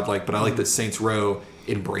very godlike, but I like that Saints Row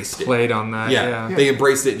embraced it. Played on that, yeah. They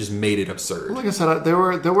embraced it and just made it absurd. Well, like I said, there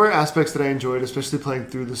were aspects that I enjoyed, especially playing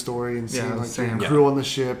through the story and seeing like the crew on the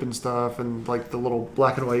ship and stuff, and like the little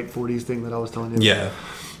black and white 40s thing that I was telling you. Yeah.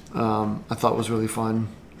 I thought was really fun.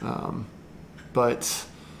 But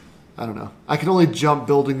I don't know. I could only jump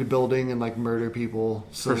building to building and like murder people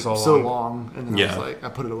so long, and then I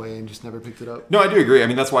put it away and just never picked it up. No, I do agree. I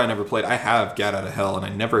mean, that's why I never played. I have Get Out of Hell, and I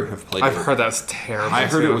never have played it. I've heard that's terrible. I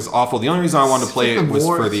heard it was awful. The only reason I wanted to play it was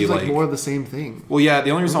for the like more of the same thing. Well, yeah. The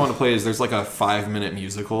only reason I wanted to play it is there's like a 5-minute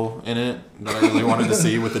musical in it that I really wanted to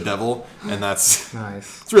see with the devil, and that's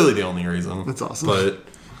nice. It's really the only reason. That's awesome. But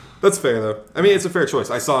that's fair, though. I mean, it's a fair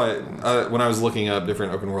choice. I saw it when I was looking up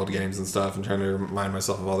different open world games and stuff and trying to remind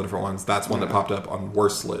myself of all the different ones. That's one that popped up on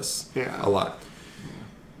worst lists a lot.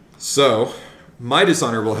 So, my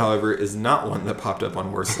dishonorable, however, is not one that popped up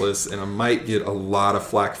on worst lists, and I might get a lot of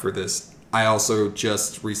flack for this. I also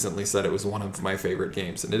just recently said it was one of my favorite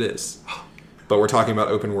games, and it is. But we're talking about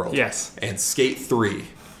open world. Yes. And Skate 3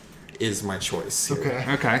 is my choice here.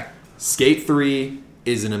 Okay. Skate 3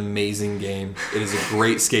 is an amazing game. It is a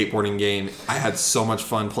great skateboarding game. I had so much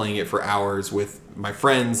fun playing it for hours with my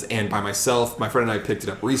friends and by myself. My friend and I picked it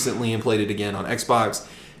up recently and played it again on Xbox.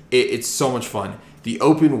 It's so much fun. The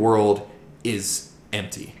open world is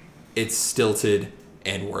empty. It's stilted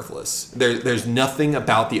and worthless. There's nothing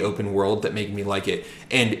about the open world that made me like it.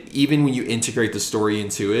 And even when you integrate the story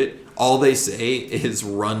into it, all they say is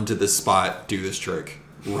run to this spot, do this trick.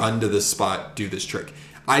 Run to this spot, do this trick.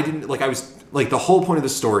 The whole point of the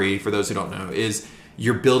story, for those who don't know, is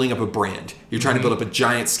you're building up a brand. You're trying to build up a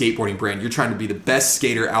giant skateboarding brand. You're trying to be the best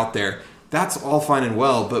skater out there. That's all fine and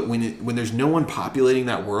well, but when there's no one populating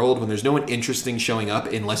that world, when there's no one interesting showing up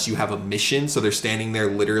unless you have a mission, so they're standing there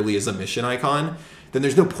literally as a mission icon, then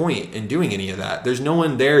there's no point in doing any of that. There's no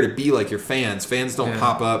one there to be like your fans. Fans don't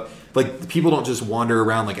pop up. Like, people don't just wander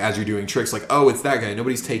around like as you're doing tricks like, oh, it's that guy.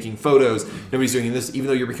 Nobody's taking photos. Nobody's doing this, even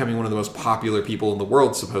though you're becoming one of the most popular people in the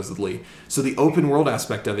world, supposedly. So the open world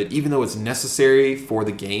aspect of it, even though it's necessary for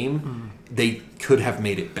the game, they could have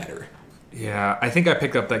made it better. Yeah, I think I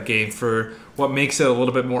picked up that game for what makes it a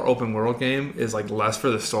little bit more open world game is like less for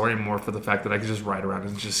the story, more for the fact that I could just ride around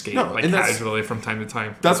and just skate casually from time to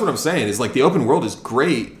time. That's what I'm saying, is like the open world is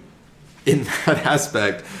great in that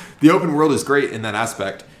aspect. The open world is great in that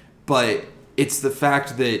aspect, but it's the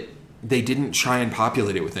fact that they didn't try and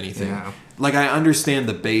populate it with anything. Yeah. Like, I understand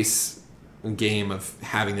the base game of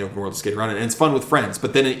having the open world to skate around in. And it's fun with friends,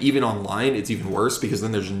 but then even online, it's even worse because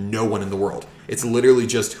then there's no one in the world. It's literally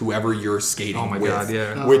just whoever you're skating with, God,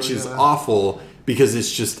 yeah. which is awful because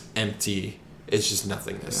it's just empty. It's just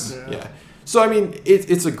nothingness. Yeah. So, I mean,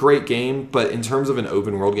 it's a great game, but in terms of an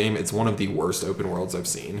open world game, it's one of the worst open worlds I've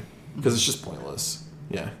seen because it's just pointless.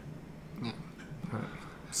 Yeah.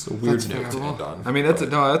 It's a weird note to end on. I mean, that's a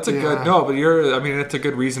good it's a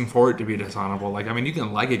good reason for it to be dishonorable. Like, I mean, you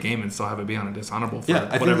can like a game and still have it be dishonorable for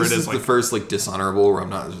I whatever think this it is the first like dishonorable where I'm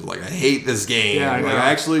not just like I hate this game. Yeah, I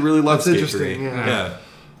actually really love Skate 3. Yeah.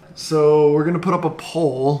 So we're gonna put up a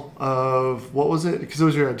poll of what was it? Because it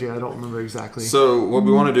was your idea. I don't remember exactly. So what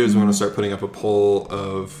we want to do is we want to start putting up a poll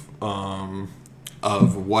of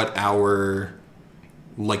what our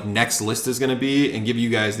like next list is going to be, and give you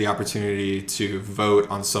guys the opportunity to vote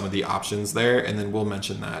on some of the options there, and then we'll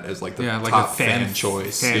mention that as like the top fan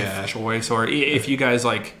choice. Choice, or if you guys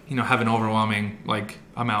like have an overwhelming like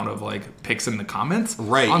amount of like picks in the comments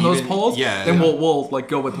on those polls, then we'll like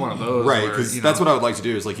go with one of those, because that's what I would like to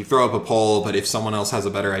do is like you throw up a poll, but if someone else has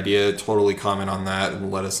a better idea, totally comment on that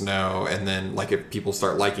and let us know, and then like if people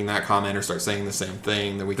start liking that comment or start saying the same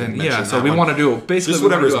thing, then we can mention so we want to do basically just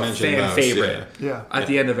whatever's a fan favorite at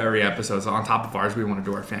the end of every episode. So on top of ours, we want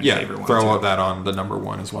to do our fan favorite one. Throw that on the number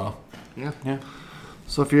one as well. Yeah.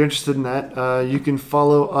 So if you're interested in that, you can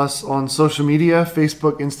follow us on social media,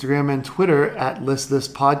 Facebook, Instagram, and Twitter at List This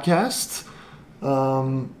Podcast.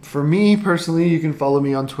 For me personally, you can follow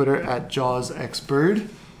me on Twitter at JawsXBird.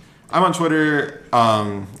 I'm on Twitter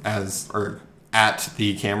at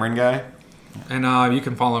the Cameron Guy. And you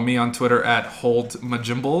can follow me on Twitter at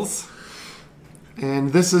HoldMajimbles.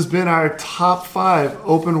 And this has been our top 5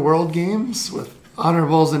 open world games with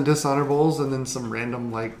honorables and dishonorables, and then some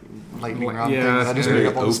random like lightning round things. I just made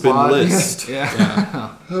up on the spot. List.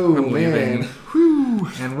 Oh man. Whew.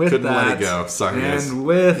 And with couldn't that, let it go. Sorry, guys. And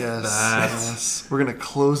with that, we're gonna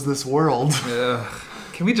close this world.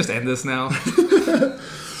 Can we just end this now?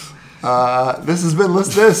 This has been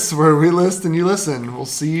List This, where we list and you listen. We'll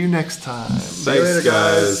see you next time. Thanks,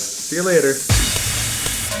 guys. See you later.